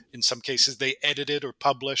words. In some cases, they edited or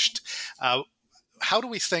published. How do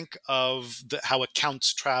we think of how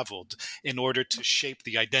accounts traveled in order to shape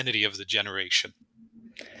the identity of the generation?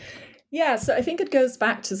 Yeah, so I think it goes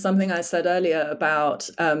back to something I said earlier about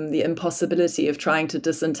the impossibility of trying to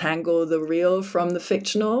disentangle the real from the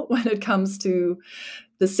fictional when it comes to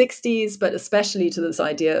the 60s, but especially to this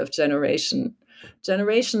idea of generation.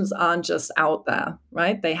 Generations aren't just out there,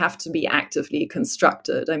 right? They have to be actively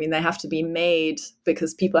constructed. I mean, they have to be made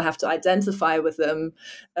because people have to identify with them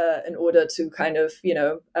in order to kind of,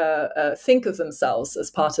 think of themselves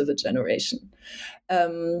as part of a generation.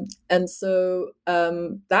 And so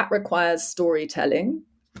that requires storytelling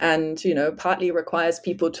and, partly requires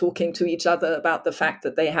people talking to each other about the fact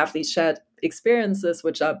that they have these shared experiences,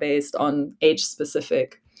 which are based on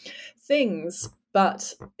age-specific things.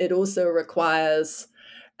 But it also requires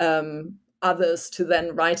others to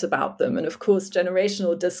then write about them. And of course,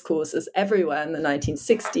 generational discourse is everywhere in the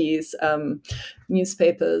 1960s.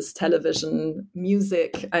 Newspapers, television,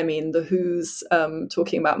 music. I mean, The Who's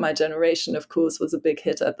Talking About My Generation, of course, was a big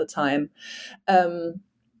hit at the time.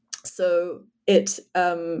 So it,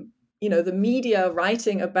 the media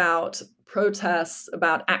writing about protests,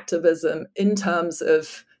 about activism in terms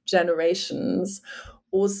of generations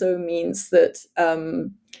also means that,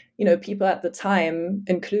 people at the time,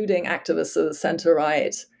 including activists of the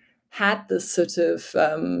center-right, had this sort of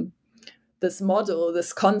this model,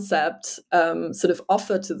 this concept sort of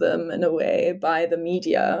offered to them in a way by the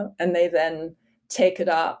media, and they then take it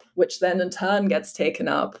up, which then in turn gets taken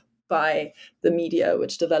up by the media,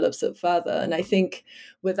 which develops it further. And I think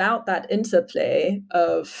without that interplay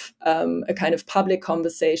of a kind of public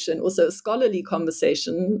conversation, also a scholarly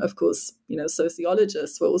conversation, of course,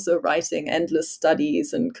 sociologists were also writing endless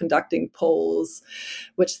studies and conducting polls,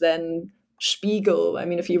 which then Spiegel, I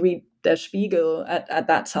mean, if you read Der Spiegel at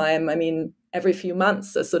that time, I mean, every few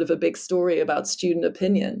months there's sort of a big story about student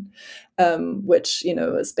opinion, which,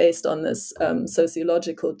 is based on this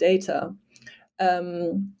sociological data.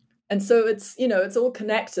 And so it's, it's all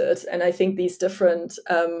connected. And I think these different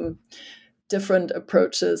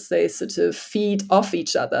approaches, they sort of feed off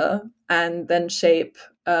each other and then shape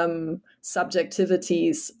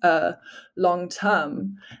subjectivities long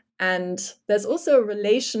term. And there's also a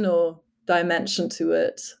relational dimension to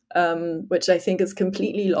it, which I think is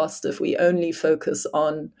completely lost if we only focus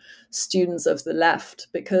on students of the left,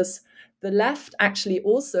 because the left actually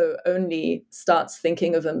also only starts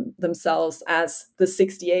thinking of themselves as the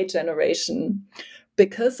 68 generation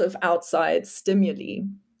because of outside stimuli.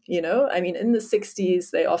 I mean, in the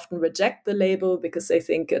 60s, they often reject the label because they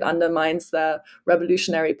think it undermines their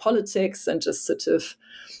revolutionary politics and just sort of,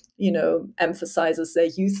 emphasizes their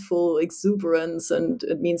youthful exuberance, and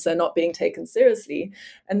it means they're not being taken seriously.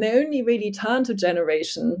 And they only really turn to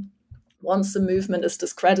Generation once the movement is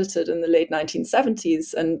discredited in the late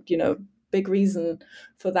 1970s. And, big reason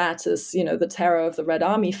for that is, the terror of the Red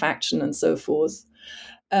Army faction and so forth.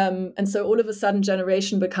 And so all of a sudden,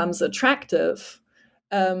 Generation becomes attractive.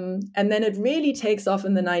 And then it really takes off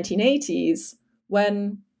in the 1980s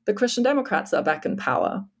when the Christian Democrats are back in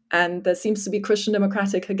power. And there seems to be Christian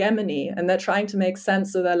democratic hegemony, and they're trying to make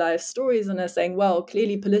sense of their life stories. And they're saying, well,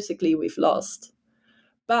 clearly politically we've lost.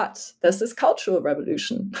 But there's this cultural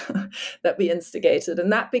revolution that we instigated,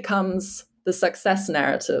 and that becomes the success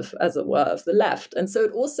narrative, as it were, of the left. And so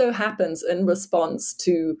it also happens in response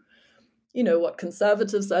to, what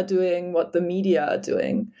conservatives are doing, what the media are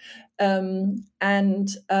doing. The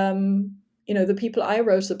people I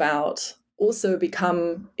wrote about also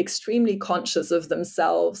become extremely conscious of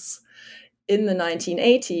themselves in the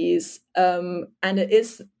 1980s. And it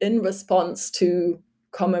is in response to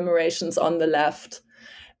commemorations on the left,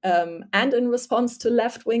 and in response to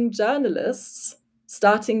left-wing journalists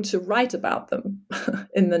starting to write about them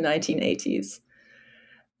in the 1980s.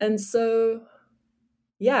 And so,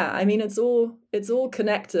 yeah, I mean, it's all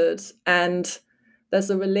connected, and there's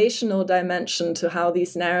a relational dimension to how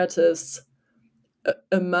these narratives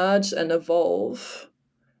emerge and evolve,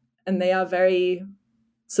 and they are very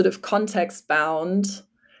sort of context bound.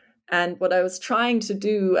 And what I was trying to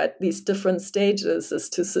do at these different stages is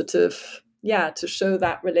to sort of, to show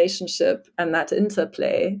that relationship and that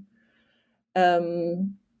interplay. That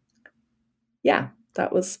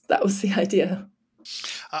was the idea.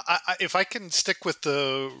 If I can stick with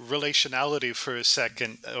the relationality for a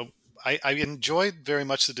second, I enjoyed very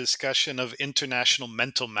much the discussion of international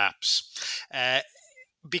mental maps.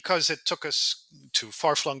 Because it took us to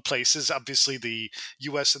far-flung places. Obviously, the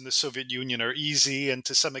U.S. and the Soviet Union are easy, and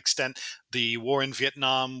to some extent, the war in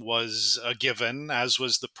Vietnam was a given, as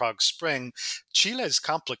was the Prague Spring. Chile is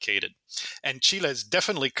complicated, and Chile is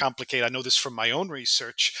definitely complicated. I know this from my own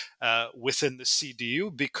research within the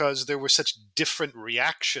CDU, because there were such different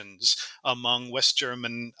reactions among West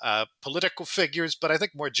German political figures, but I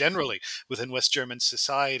think more generally within West German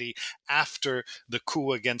society after the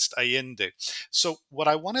coup against Allende. So what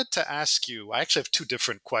I wanted to ask you, I actually have two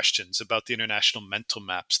different questions about the international mental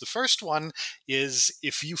maps. The first one is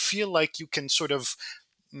if you feel like you can sort of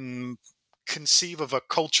conceive of a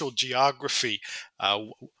cultural geography,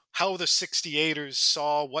 how the 68ers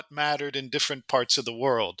saw what mattered in different parts of the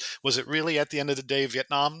world. Was it really, at the end of the day,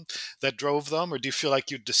 Vietnam that drove them? Or do you feel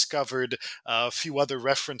like you discovered a few other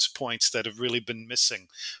reference points that have really been missing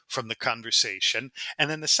from the conversation? And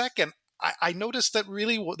then the second, I noticed that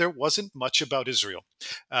really there wasn't much about Israel,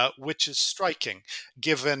 which is striking,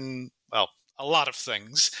 given, well, a lot of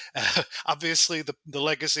things. Obviously, the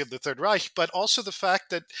legacy of the Third Reich, but also the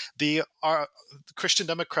fact that the Christian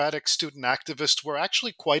Democratic student activists were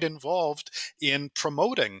actually quite involved in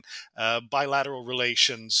promoting bilateral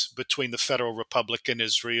relations between the Federal Republic and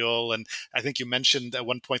Israel. And I think you mentioned at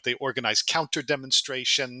one point they organized counter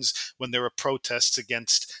demonstrations when there were protests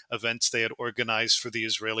against events they had organized for the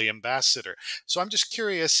Israeli ambassador. So I'm just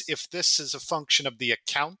curious if this is a function of the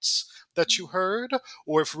accounts that you heard,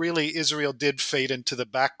 or if really Israel did fade into the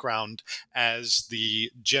background as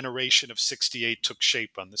the generation of 68 took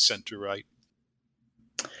shape on the center right.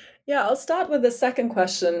 Yeah, I'll start with the second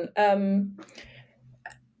question.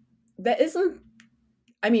 It's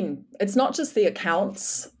not just the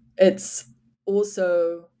accounts, it's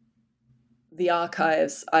also the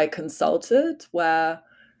archives I consulted, where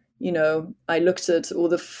I looked at all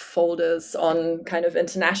the folders on kind of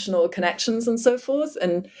international connections and so forth,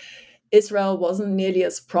 and Israel wasn't nearly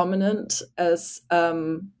as prominent as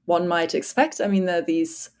one might expect. I mean, there are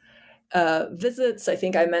these visits. I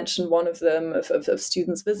think I mentioned one of them of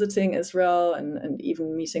students visiting Israel and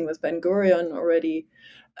even meeting with Ben Gurion already,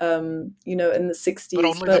 in the 60s. But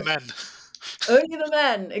only the men. Only the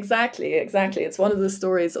men, exactly. It's one of the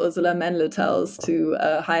stories Ursula Mendler tells to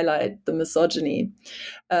highlight the misogyny.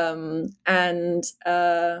 And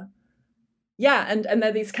there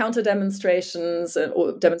are these counter demonstrations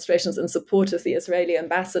or demonstrations in support of the Israeli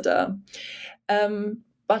ambassador.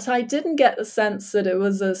 But I didn't get the sense that it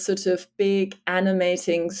was a sort of big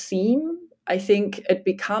animating theme. I think it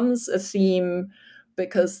becomes a theme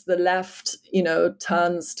because the left,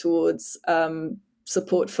 turns towards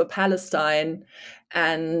support for Palestine,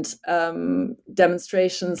 and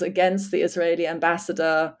demonstrations against the Israeli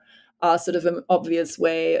ambassador are sort of an obvious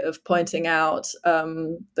way of pointing out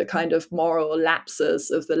the kind of moral lapses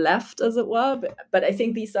of the left, as it were. But I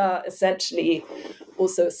think these are essentially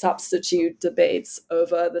also substitute debates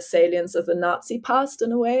over the salience of the Nazi past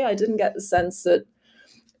in a way. I didn't get the sense that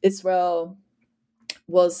Israel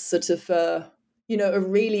was sort of a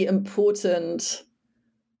really important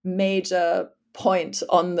major point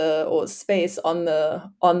on the, or space on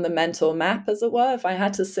the mental map, as it were. If I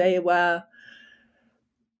had to say where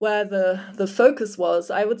the focus was,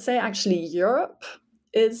 I would say actually Europe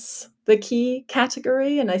is the key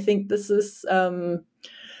category. And I think this is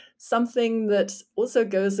something that also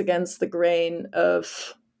goes against the grain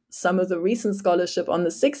of some of the recent scholarship on the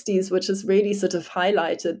 60s, which has really sort of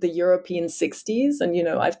highlighted the European 60s. And,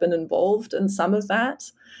 I've been involved in some of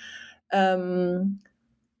that.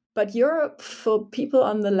 But Europe, for people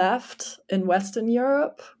on the left in Western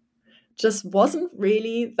Europe, just wasn't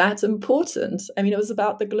really that important. I mean, it was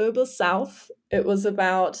about the global South. It was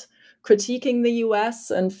about critiquing the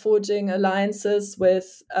US and forging alliances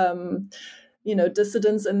with,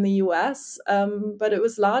 dissidents in the US. But it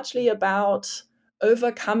was largely about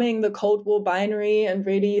overcoming the Cold War binary and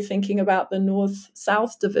really thinking about the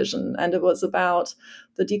North-South division. And it was about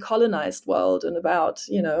the decolonized world and about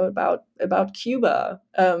Cuba,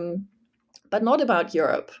 but not about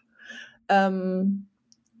Europe. And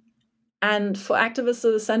for activists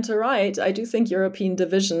of the center-right, I do think European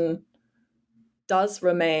division does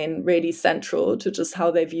remain really central to just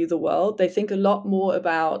how they view the world. They think a lot more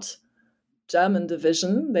about German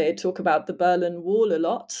division. They talk about the Berlin Wall a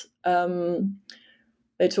lot.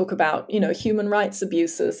 They talk about, human rights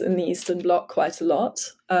abuses in the Eastern Bloc quite a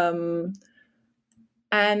lot.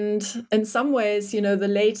 And in some ways, the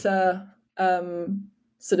later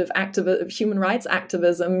sort of human rights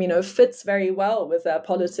activism, fits very well with their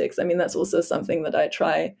politics. I mean, that's also something that I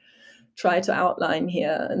try to outline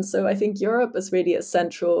here. And so I think Europe is really a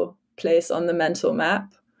central place on the mental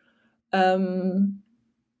map. And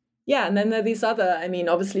then there are these other,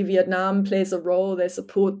 obviously Vietnam plays a role. They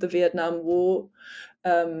support the Vietnam War.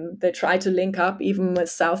 They try to link up even with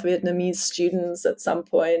South Vietnamese students at some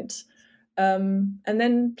point. And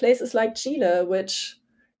then places like Chile, which,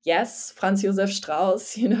 yes, Franz Josef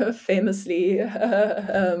Strauss, famously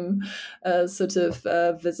sort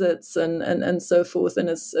of visits and so forth, and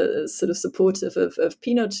is sort of supportive of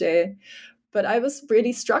Pinochet. But I was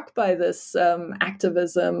really struck by this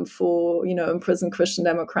activism for, imprisoned Christian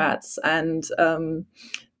Democrats and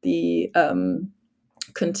the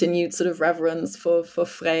continued sort of reverence for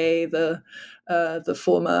Frei, the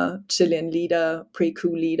former Chilean leader,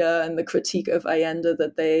 pre-coup leader, and the critique of Allende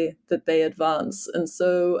that they advance. And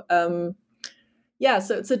so, so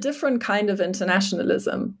it's a different kind of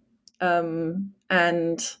internationalism.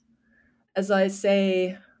 And as I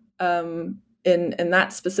say in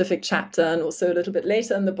that specific chapter, and also a little bit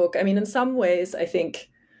later in the book, in some ways, I think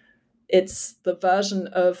it's the version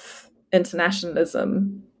of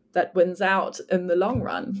internationalism that wins out in the long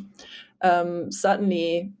run.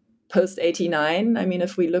 Certainly post-89,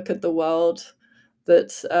 if we look at the world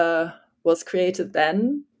that was created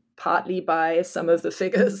then, partly by some of the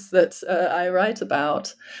figures that I write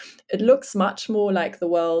about, it looks much more like the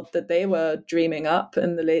world that they were dreaming up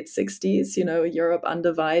in the late 60s, Europe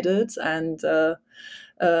undivided and so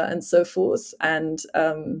forth, and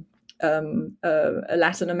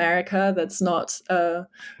Latin America that's not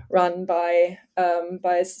run by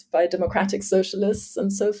democratic socialists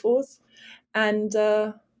and so forth. And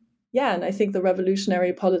and I think the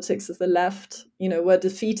revolutionary politics of the left, were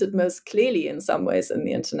defeated most clearly in some ways in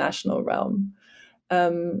the international realm.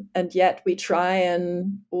 And yet we try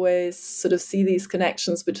and always sort of see these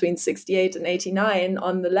connections between 68 and 89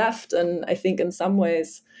 on the left. And I think in some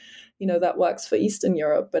ways, that works for Eastern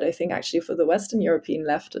Europe, but I think actually for the Western European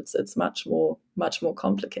left, it's much more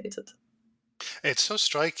complicated. It's so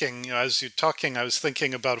striking. As you're talking, I was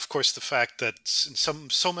thinking about, of course, the fact that in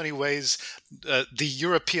so many ways, the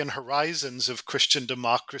European horizons of Christian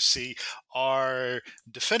democracy are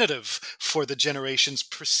definitive for the generations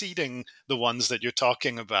preceding the ones that you're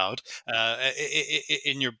talking about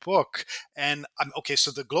in your book. And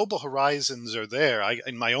so the global horizons are there.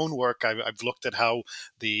 In my own work, I've looked at how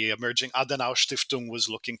the emerging Adenauer Stiftung was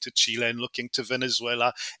looking to Chile and looking to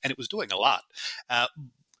Venezuela, and it was doing a lot.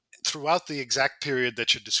 Throughout the exact period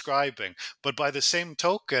that you're describing. But by the same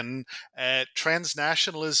token,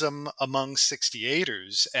 transnationalism among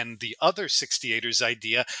 68ers and the other 68ers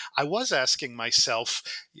idea, I was asking myself,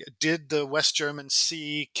 did the West Germans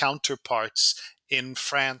see counterparts in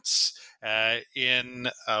France,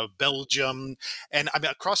 in Belgium? And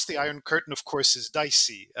across the Iron Curtain, of course, is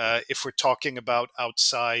dicey if we're talking about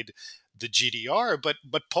outside the GDR,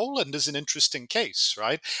 but Poland is an interesting case,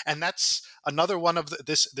 right? And that's another one of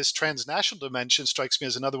this transnational dimension strikes me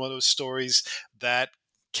as another one of those stories that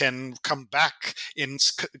can come back in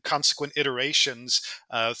consequent iterations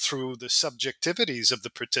through the subjectivities of the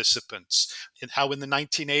participants. And how in the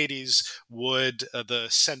 1980s would the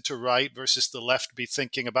center-right versus the left be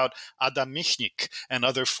thinking about Adam Michnik and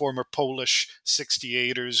other former Polish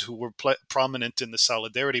 68ers who were prominent in the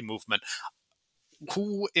Solidarity movement,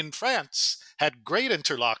 who in France had great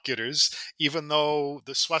interlocutors, even though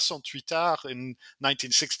the 68 Heures in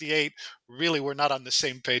 1968 really were not on the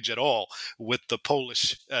same page at all with the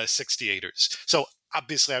Polish 68ers. So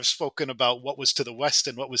obviously I've spoken about what was to the west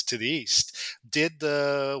and what was to the east. Did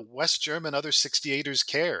the West German other 68ers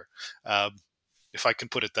care, if I can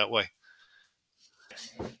put it that way?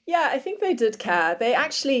 Yeah, I think they did care. They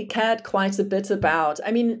actually cared quite a bit about,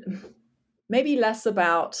 I mean, maybe less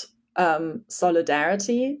about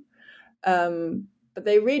solidarity, but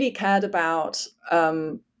they really cared about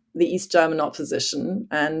the East German opposition,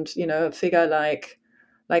 and a figure like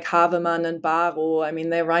Havemann and Barrow. I mean,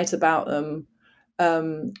 they write about them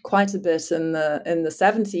quite a bit in the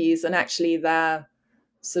 70s, and actually their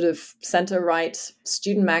sort of center-right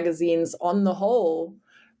student magazines, on the whole,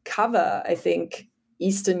 cover, I think,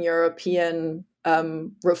 Eastern European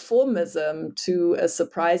reformism to a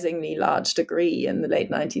surprisingly large degree in the late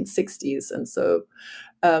 1960s. And so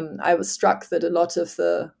I was struck that a lot of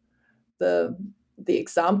the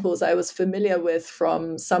examples I was familiar with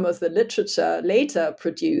from some of the literature later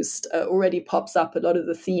produced already pops up. A lot of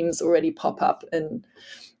the themes already pop up in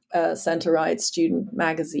center-right student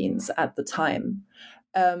magazines at the time.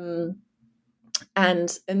 And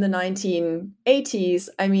in the 1980s,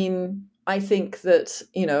 I mean, I think that,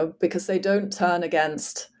 because they don't turn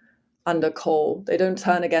against under Kohl, they don't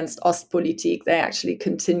turn against Ostpolitik, they actually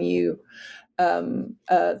continue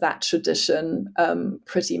that tradition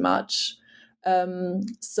pretty much.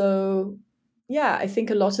 So, yeah, I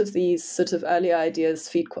think a lot of these sort of earlier ideas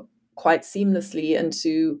feed quite seamlessly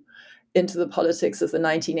into the politics of the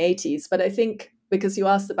 1980s. But I think, because you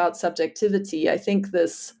asked about subjectivity, I think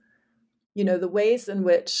this, the ways in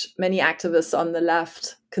which many activists on the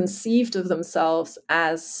left conceived of themselves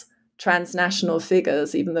as transnational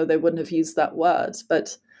figures, even though they wouldn't have used that word,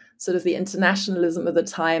 but sort of the internationalism of the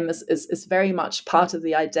time is very much part of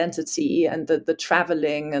the identity, and the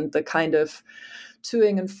traveling and the kind of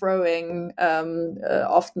toing and froing,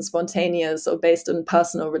 often spontaneous or based on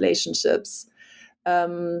personal relationships.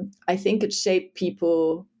 I think it shaped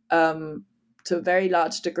people to a very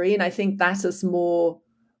large degree, and I think that is more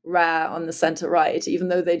rare on the center-right, even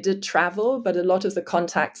though they did travel, but a lot of the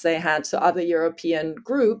contacts they had to other European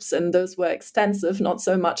groups, and those were extensive, not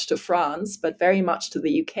so much to France, but very much to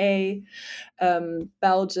the UK,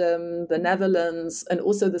 Belgium, the Netherlands, and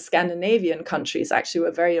also the Scandinavian countries actually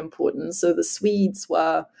were very important. So the Swedes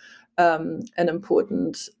were an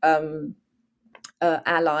important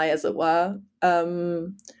ally, as it were.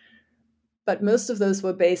 But most of those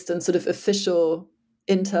were based on sort of official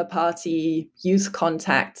inter-party youth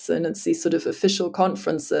contacts, and it's these sort of official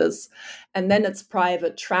conferences, and then it's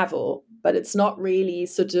private travel, but it's not really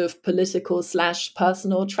sort of political /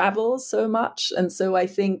 personal travel so much. And so I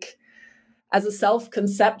think, as a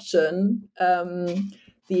self-conception,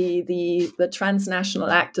 the transnational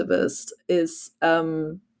activist is,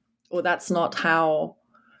 or that's not how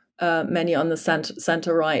many on the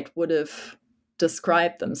center-right would have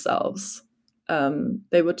described themselves.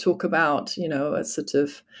 They would talk about, a sort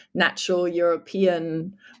of natural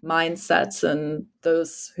European mindset, and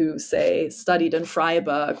those who, say, studied in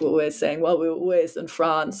Freiburg were always saying, well, we were always in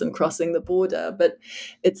France and crossing the border, but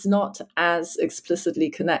it's not as explicitly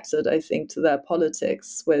connected, I think, to their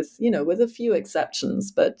politics, with a few exceptions,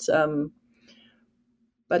 but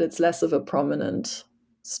it's less of a prominent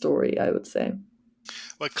story, I would say.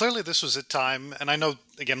 Well, clearly this was a time, and I know,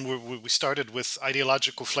 again, we started with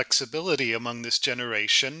ideological flexibility among this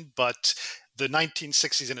generation, but the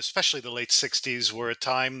 1960s and especially the late 60s were a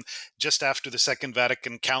time just after the Second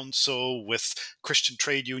Vatican Council, with Christian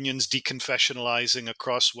trade unions deconfessionalizing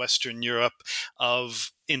across Western Europe,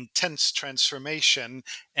 of intense transformation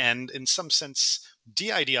and, in some sense,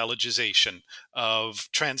 de-ideologization of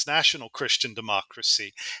transnational Christian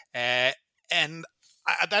democracy. And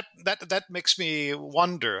that makes me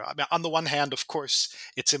wonder. I mean, on the one hand, of course,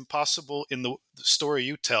 it's impossible in the story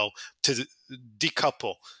you tell to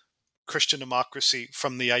decouple Christian democracy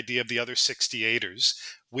from the idea of the other 68ers.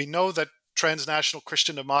 We know that transnational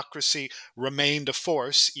Christian democracy remained a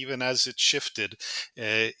force even as it shifted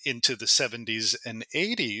into the 70s and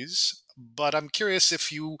 80s. But I'm curious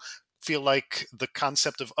if you feel like the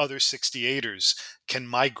concept of other 68ers can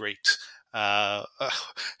migrate uh,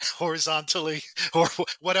 horizontally or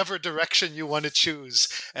whatever direction you want to choose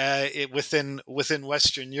within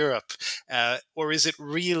Western Europe, or is it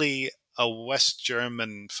really a West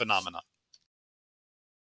German phenomenon?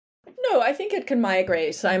 No, I think it can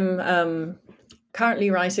migrate. I'm currently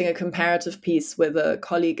writing a comparative piece with a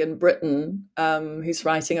colleague in Britain who's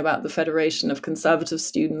writing about the Federation of Conservative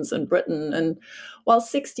Students in Britain. And while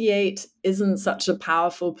 68 isn't such a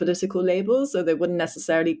powerful political label, so they wouldn't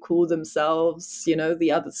necessarily call themselves,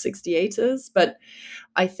 the other 68ers, but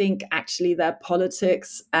I think actually their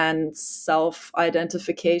politics and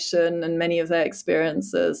self-identification and many of their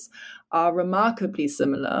experiences are remarkably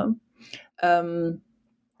similar.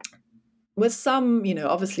 With some,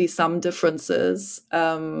 obviously some differences.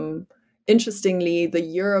 Interestingly, the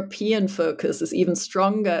European focus is even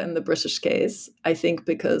stronger in the British case, I think,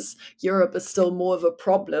 because Europe is still more of a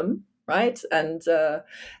problem, right? And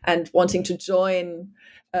wanting to join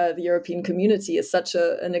the European community is such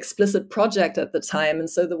an explicit project at the time. And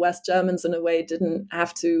so the West Germans, in a way, didn't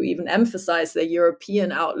have to even emphasize their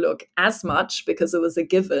European outlook as much because it was a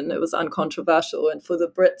given, it was uncontroversial. And for the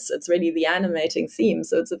Brits, it's really the animating theme.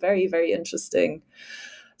 So it's a very, very interesting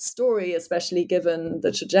story, especially given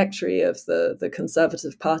the trajectory of the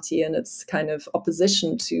Conservative Party and its kind of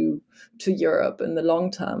opposition to Europe in the long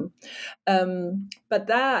term. But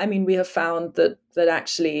there, we have found that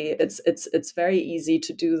actually it's very easy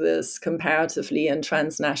to do this comparatively and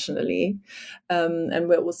transnationally. And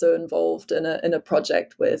we're also involved in a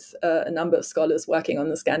project with a number of scholars working on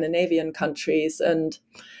the Scandinavian countries. And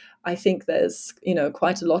I think there's,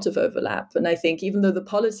 quite a lot of overlap. And I think even though the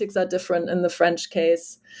politics are different in the French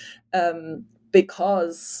case,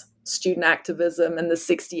 because student activism and the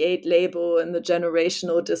 68 label and the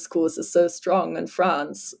generational discourse is so strong in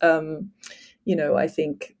France, I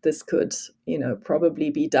think this could,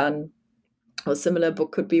 probably be done, or a similar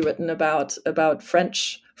book could be written about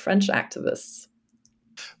French activists.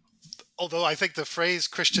 Although I think the phrase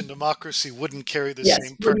Christian democracy wouldn't carry the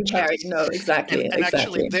same purchase. No, exactly. And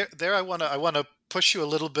actually, there I want to push you a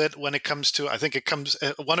little bit when it comes to, I think it comes,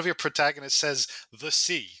 one of your protagonists says the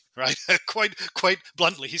sea, right? quite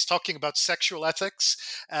bluntly, he's talking about sexual ethics,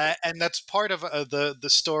 and that's part of the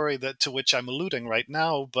story to which I'm alluding right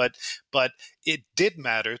now. But it did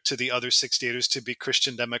matter to the other 68ers to be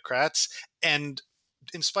Christian Democrats, and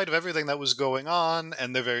in spite of everything that was going on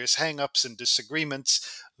and the various hang-ups and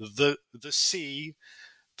disagreements, the C,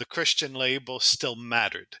 the Christian label, still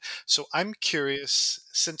mattered. So I'm curious,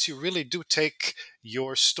 since you really do take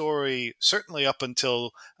your story certainly up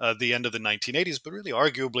until the end of the 1980s, but really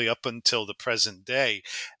arguably up until the present day,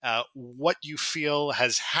 what you feel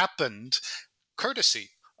has happened courtesy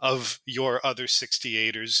of your other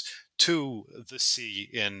 68ers to the C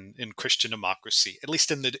in Christian democracy, at least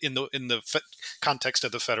in the context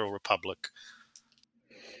of the Federal Republic.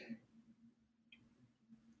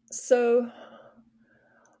 So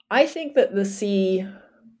I think that the C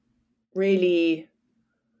really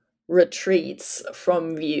retreats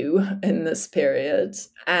from view in this period.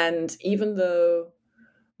 And even though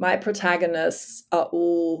my protagonists are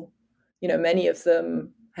all, many of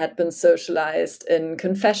them had been socialized in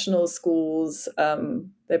confessional schools.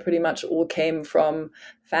 They pretty much all came from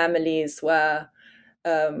families where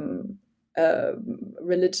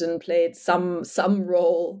religion played some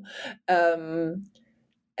role. And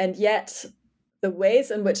yet the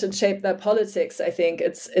ways in which it shaped their politics, I think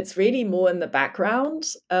it's really more in the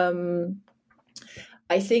background.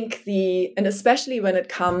 I think and especially when it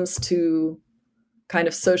comes to kind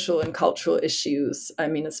of social and cultural issues,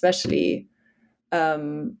 especially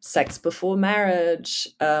sex before marriage,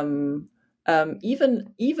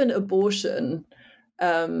 even abortion,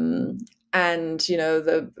 and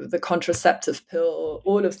the contraceptive pill,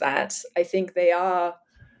 all of that. I think they are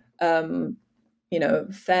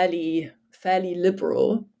fairly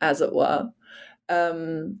liberal, as it were.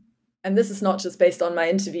 And this is not just based on my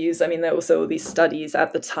interviews. There are also all these studies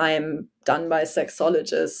at the time done by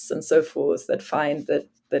sexologists and so forth that find that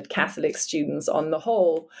Catholic students, on the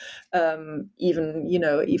whole, even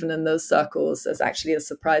in those circles, there's actually a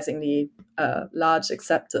surprisingly large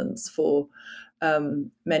acceptance for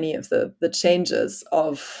many of the changes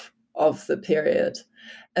of the period.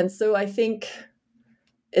 And so I think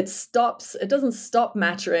it doesn't stop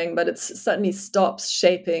mattering, but it certainly stops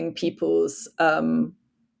shaping people's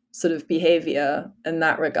sort of behavior in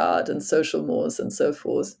that regard and social mores and so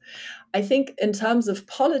forth. I think in terms of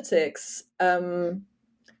politics,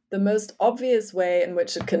 the most obvious way in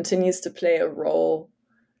which it continues to play a role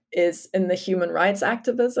is in the human rights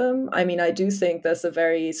activism. I do think there's a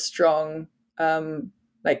very strong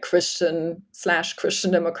like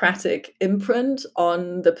Christian/Christian democratic imprint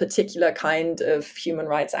on the particular kind of human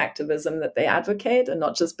rights activism that they advocate, and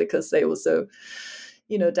not just because they also,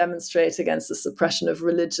 demonstrate against the suppression of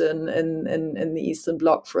religion in the Eastern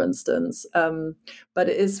Bloc, for instance. But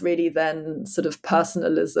it is really then sort of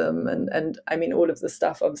personalism, and I mean, all of the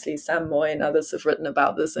stuff, obviously Sam Moy and others have written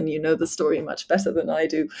about this, and you know the story much better than I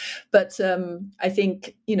do. But I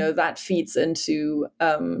think, that feeds into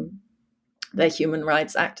their human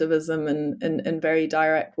rights activism in very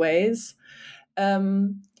direct ways.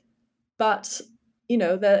 But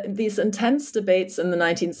these intense debates in the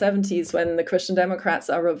 1970s when the Christian Democrats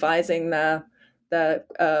are revising their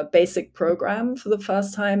basic program for the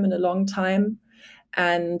first time in a long time.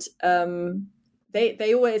 And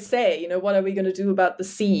they always say, what are we going to do about the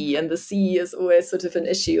sea? And the sea is always sort of an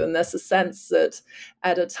issue. And there's a sense that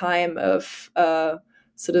at a time of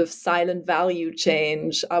sort of silent value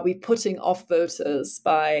change, are we putting off voters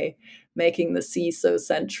by making the sea so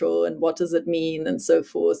central? And what does it mean? And so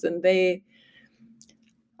forth. And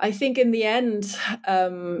I think in the end,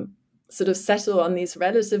 sort of settle on these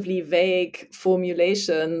relatively vague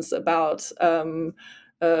formulations about a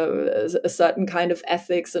certain kind of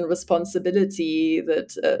ethics and responsibility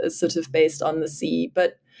that is sort of based on the sea.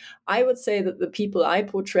 But I would say that the people I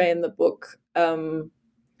portray in the book,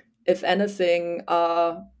 if anything,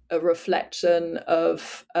 are a reflection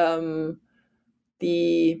of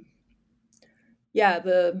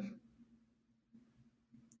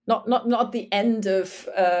not the end of,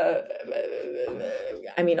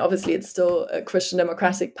 I mean, obviously it's still a Christian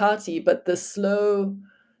Democratic Party, but the slow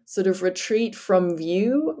sort of retreat from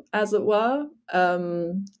view, as it were,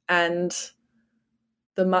 and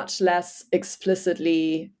the much less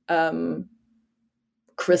explicitly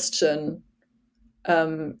Christian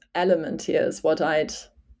element here is what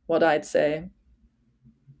I'd say.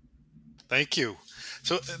 Thank you.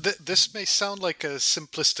 So this may sound like a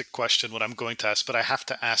simplistic question, what I'm going to ask, but I have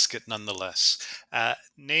to ask it nonetheless.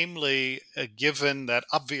 Namely, given that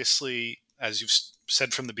obviously, as you've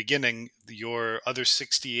said from the beginning, your other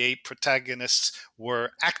 68 protagonists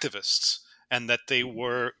were activists and that they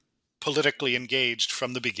were politically engaged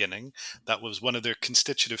from the beginning. That was one of their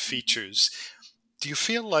constitutive features. Do you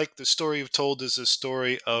feel like the story you've told is a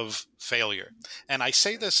story of failure? And I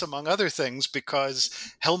say this, among other things,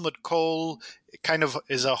 because Helmut Kohl kind of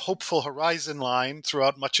is a hopeful horizon line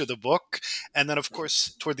throughout much of the book. And then, of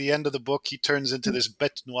course, toward the end of the book, he turns into this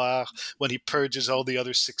bête noire when he purges all the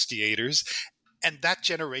other 68ers. And that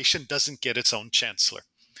generation doesn't get its own chancellor.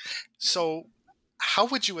 So how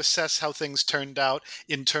would you assess how things turned out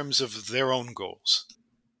in terms of their own goals?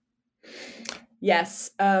 Yes,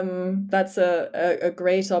 that's a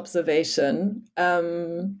great observation.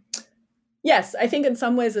 Yes, I think in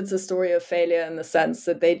some ways it's a story of failure in the sense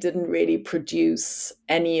that they didn't really produce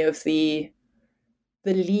any of the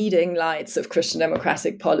leading lights of Christian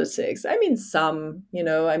democratic politics. I mean, some,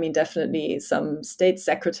 definitely some state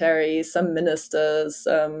secretaries, some ministers,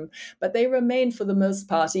 but they remained for the most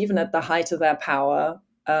part, even at the height of their power,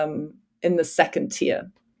 in the second tier.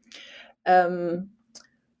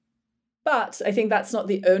 But I think that's not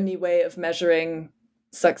the only way of measuring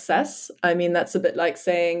success. I mean, that's a bit like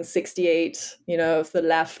saying 68, of the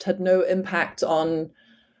left had no impact on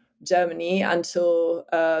Germany until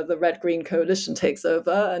the Red-Green coalition takes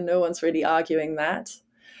over, and no one's really arguing that.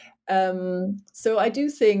 So I do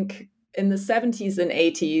think in the 70s and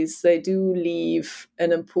 80s, they do leave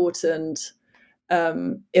an important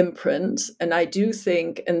imprint. And I do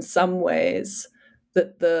think in some ways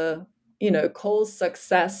that the Kohl's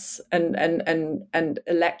success and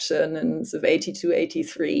election in sort of 82,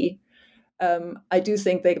 83, I do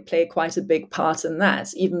think they play quite a big part in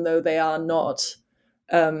that, even though they are not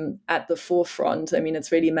at the forefront. I mean,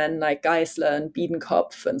 it's really men like Geisler and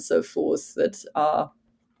Biedenkopf and so forth that are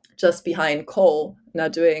just behind Kohl now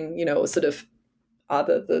doing, sort of are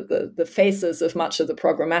the faces of much of the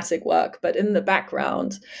programmatic work. But in the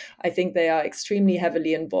background, I think they are extremely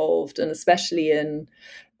heavily involved, and especially in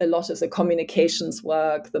a lot of the communications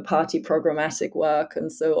work, the party programmatic work,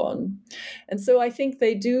 and so on. And so I think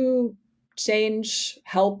they do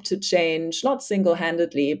help to change, not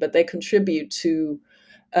single-handedly, but they contribute to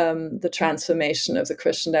the transformation of the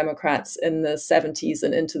Christian Democrats in the 70s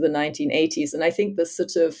and into the 1980s. And I think this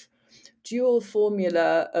sort of dual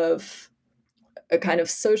formula of a kind of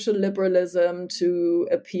social liberalism to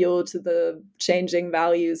appeal to the changing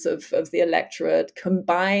values of the electorate,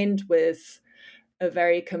 combined with a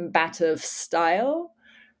very combative style,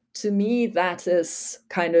 to me, that is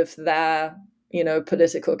kind of their,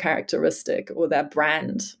 political characteristic or their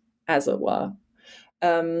brand, as it were.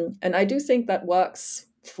 And I do think that works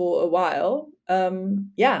for a while.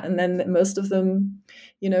 And then most of them,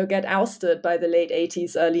 get ousted by the late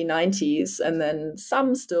 80s, early 90s, and then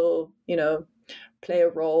some still, play a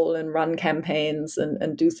role and run campaigns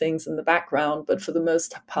and do things in the background, but for the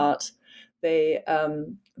most part, they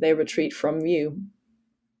retreat from view.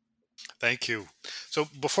 Thank you. So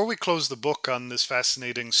before we close the book on this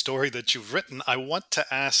fascinating story that you've written, I want to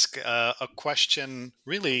ask a question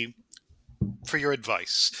really for your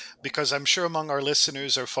advice, because I'm sure among our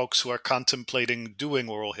listeners are folks who are contemplating doing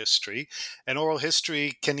oral history, and oral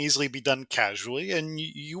history can easily be done casually, and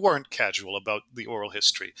you weren't casual about the oral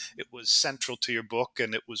history. It was central to your book,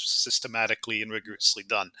 and it was systematically and rigorously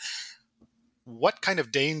done. What kind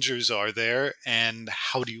of dangers are there, and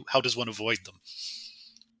how does one avoid them?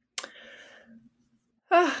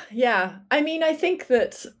 Yeah, I mean, I think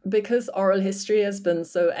that because oral history has been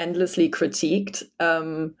so endlessly critiqued,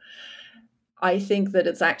 I think that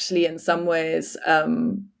it's actually in some ways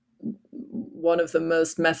one of the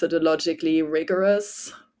most methodologically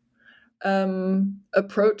rigorous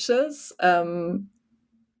approaches.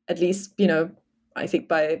 At least, I think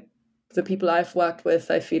by the people I've worked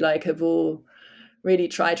with, I feel like have all really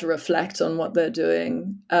tried to reflect on what they're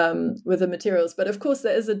doing with the materials. But of course,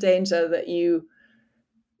 there is a danger that you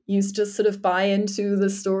just sort of buy into the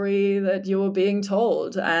story that you're being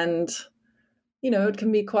told. And, it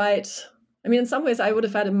can be quite, I mean, in some ways, I would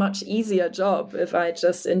have had a much easier job if I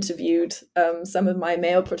just interviewed some of my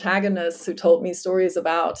male protagonists who told me stories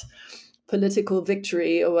about political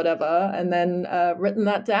victory or whatever, and then written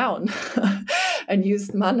that down and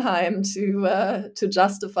used Mannheim to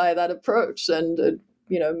justify that approach. And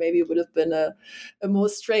maybe it would have been a more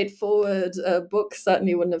straightforward book.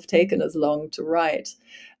 Certainly wouldn't have taken as long to write.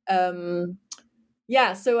 So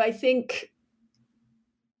I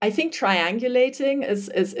think triangulating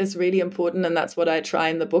is really important, and that's what I try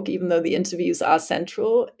in the book. Even though the interviews are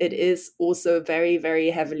central, it is also very, very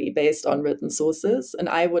heavily based on written sources. And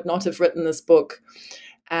I would not have written this book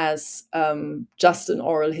as just an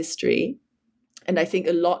oral history. And I think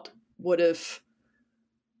a lot would have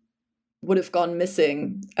gone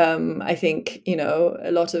missing. I think,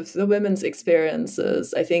 a lot of the women's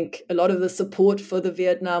experiences, I think a lot of the support for the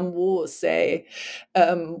Vietnam War, say,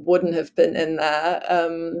 wouldn't have been in there.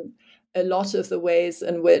 A lot of the ways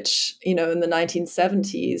in which, in the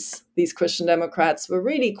 1970s, these Christian Democrats were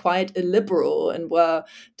really quite illiberal and were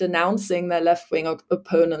denouncing their left-wing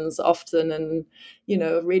opponents often in,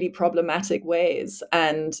 really problematic ways,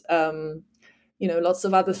 and, lots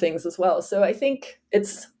of other things as well. So I think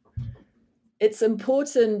it's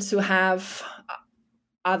important to have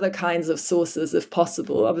other kinds of sources if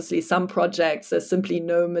possible. Obviously, some projects, there's simply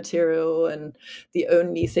no material, and the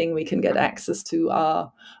only thing we can get access to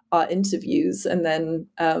are interviews, and then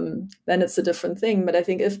it's a different thing. But I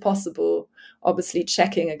think if possible, obviously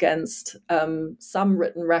checking against some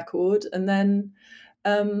written record, and then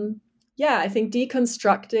I think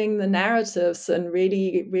deconstructing the narratives and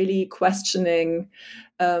really, really questioning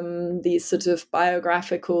these sort of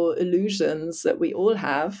biographical illusions that we all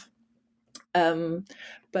have,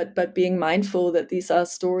 but being mindful that these are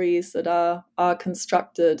stories that are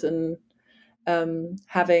constructed, and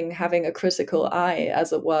having a critical eye,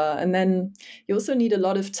 as it were. And then you also need a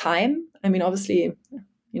lot of time. I mean, obviously,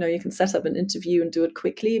 you can set up an interview and do it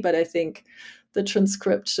quickly, but I think the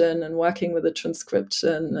transcription and working with the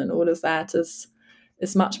transcription and all of that is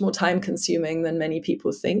much more time consuming than many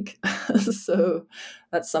people think. So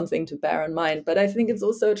that's something to bear in mind. But I think it's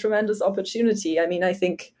also a tremendous opportunity. I mean, I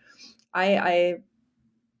think the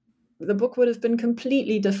book would have been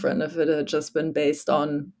completely different if it had just been based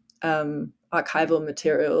on archival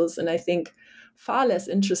materials, and I think far less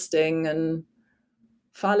interesting and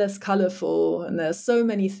far less colorful. And there's so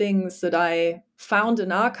many things that I found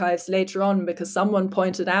in archives later on because someone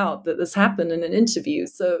pointed out that this happened in an interview.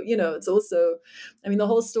 So, it's also, I mean, the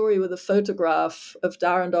whole story with the photograph of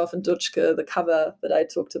Dahrendorf and Dutschke, the cover that I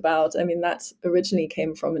talked about, I mean, that originally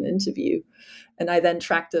came from an interview, and I then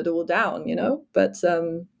tracked it all down, but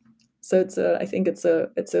so I think it's a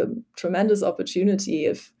tremendous opportunity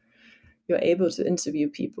if you're able to interview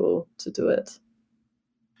people to do it.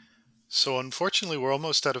 So unfortunately, we're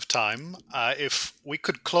almost out of time. If we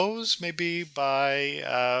could close maybe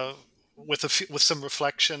by with some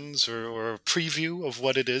reflections or a preview of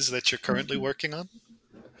what it is that you're currently working on.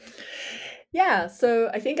 Yeah, so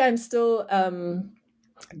I think I'm still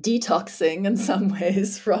detoxing in some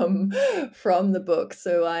ways from the book.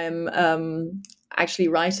 So I'm actually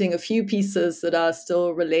writing a few pieces that are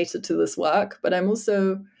still related to this work, but I'm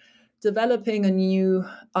also developing a new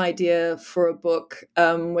idea for a book,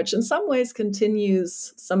 which in some ways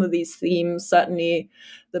continues some of these themes, certainly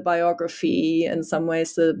the biography, in some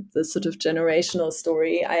ways the sort of generational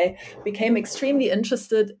story. I became extremely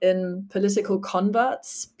interested in political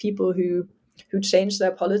converts, people who changed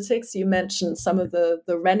their politics. You mentioned some of the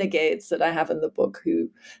renegades that I have in the book who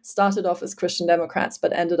started off as Christian Democrats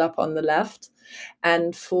but ended up on the left.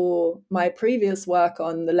 And for my previous work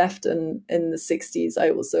on the left in the 60s,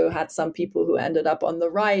 I also had some people who ended up on the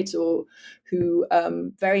right or who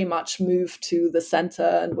very much moved to the center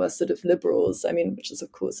and were sort of liberals, which is,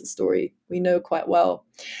 of course, a story we know quite well.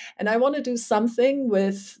 And I want to do something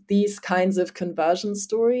with these kinds of conversion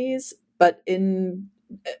stories, but in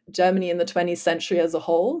Germany in the 20th century as a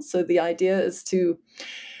whole. So the idea is to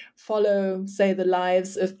follow, say, the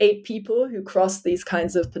lives of 8 people who cross these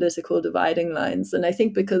kinds of political dividing lines. And I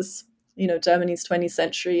think because, Germany's 20th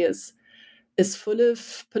century is full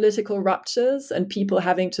of political ruptures and people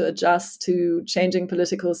having to adjust to changing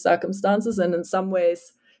political circumstances and in some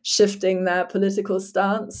ways shifting their political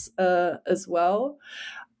stance as well.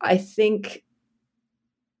 I think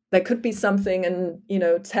there could be something in,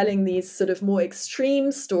 telling these sort of more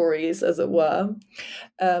extreme stories, as it were,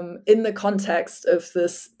 in the context of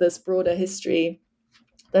this broader history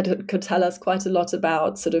that could tell us quite a lot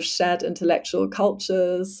about sort of shared intellectual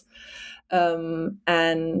cultures and,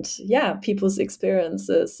 people's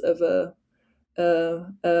experiences of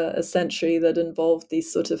a century that involved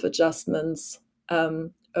these sort of adjustments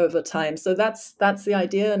over time. So that's the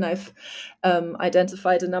idea, and I've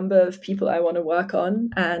identified a number of people I want to work on,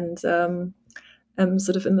 and I'm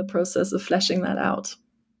sort of in the process of fleshing that out.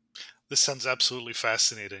 This sounds absolutely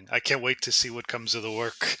fascinating. I can't wait to see what comes of the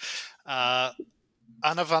work.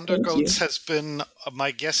 Anna van der Goltz has been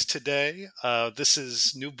my guest today. This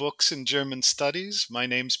is New Books in German Studies. My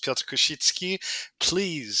name's Piotr Kosicki.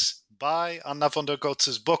 Please buy Anna van der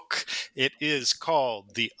Goltz's book. It is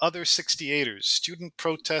called The Other 68ers, Student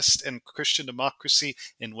Protest and Christian Democracy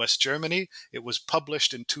in West Germany. It was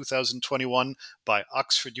published in 2021 by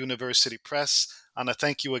Oxford University Press. Anna,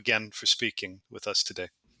 thank you again for speaking with us today.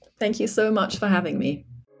 Thank you so much for having me.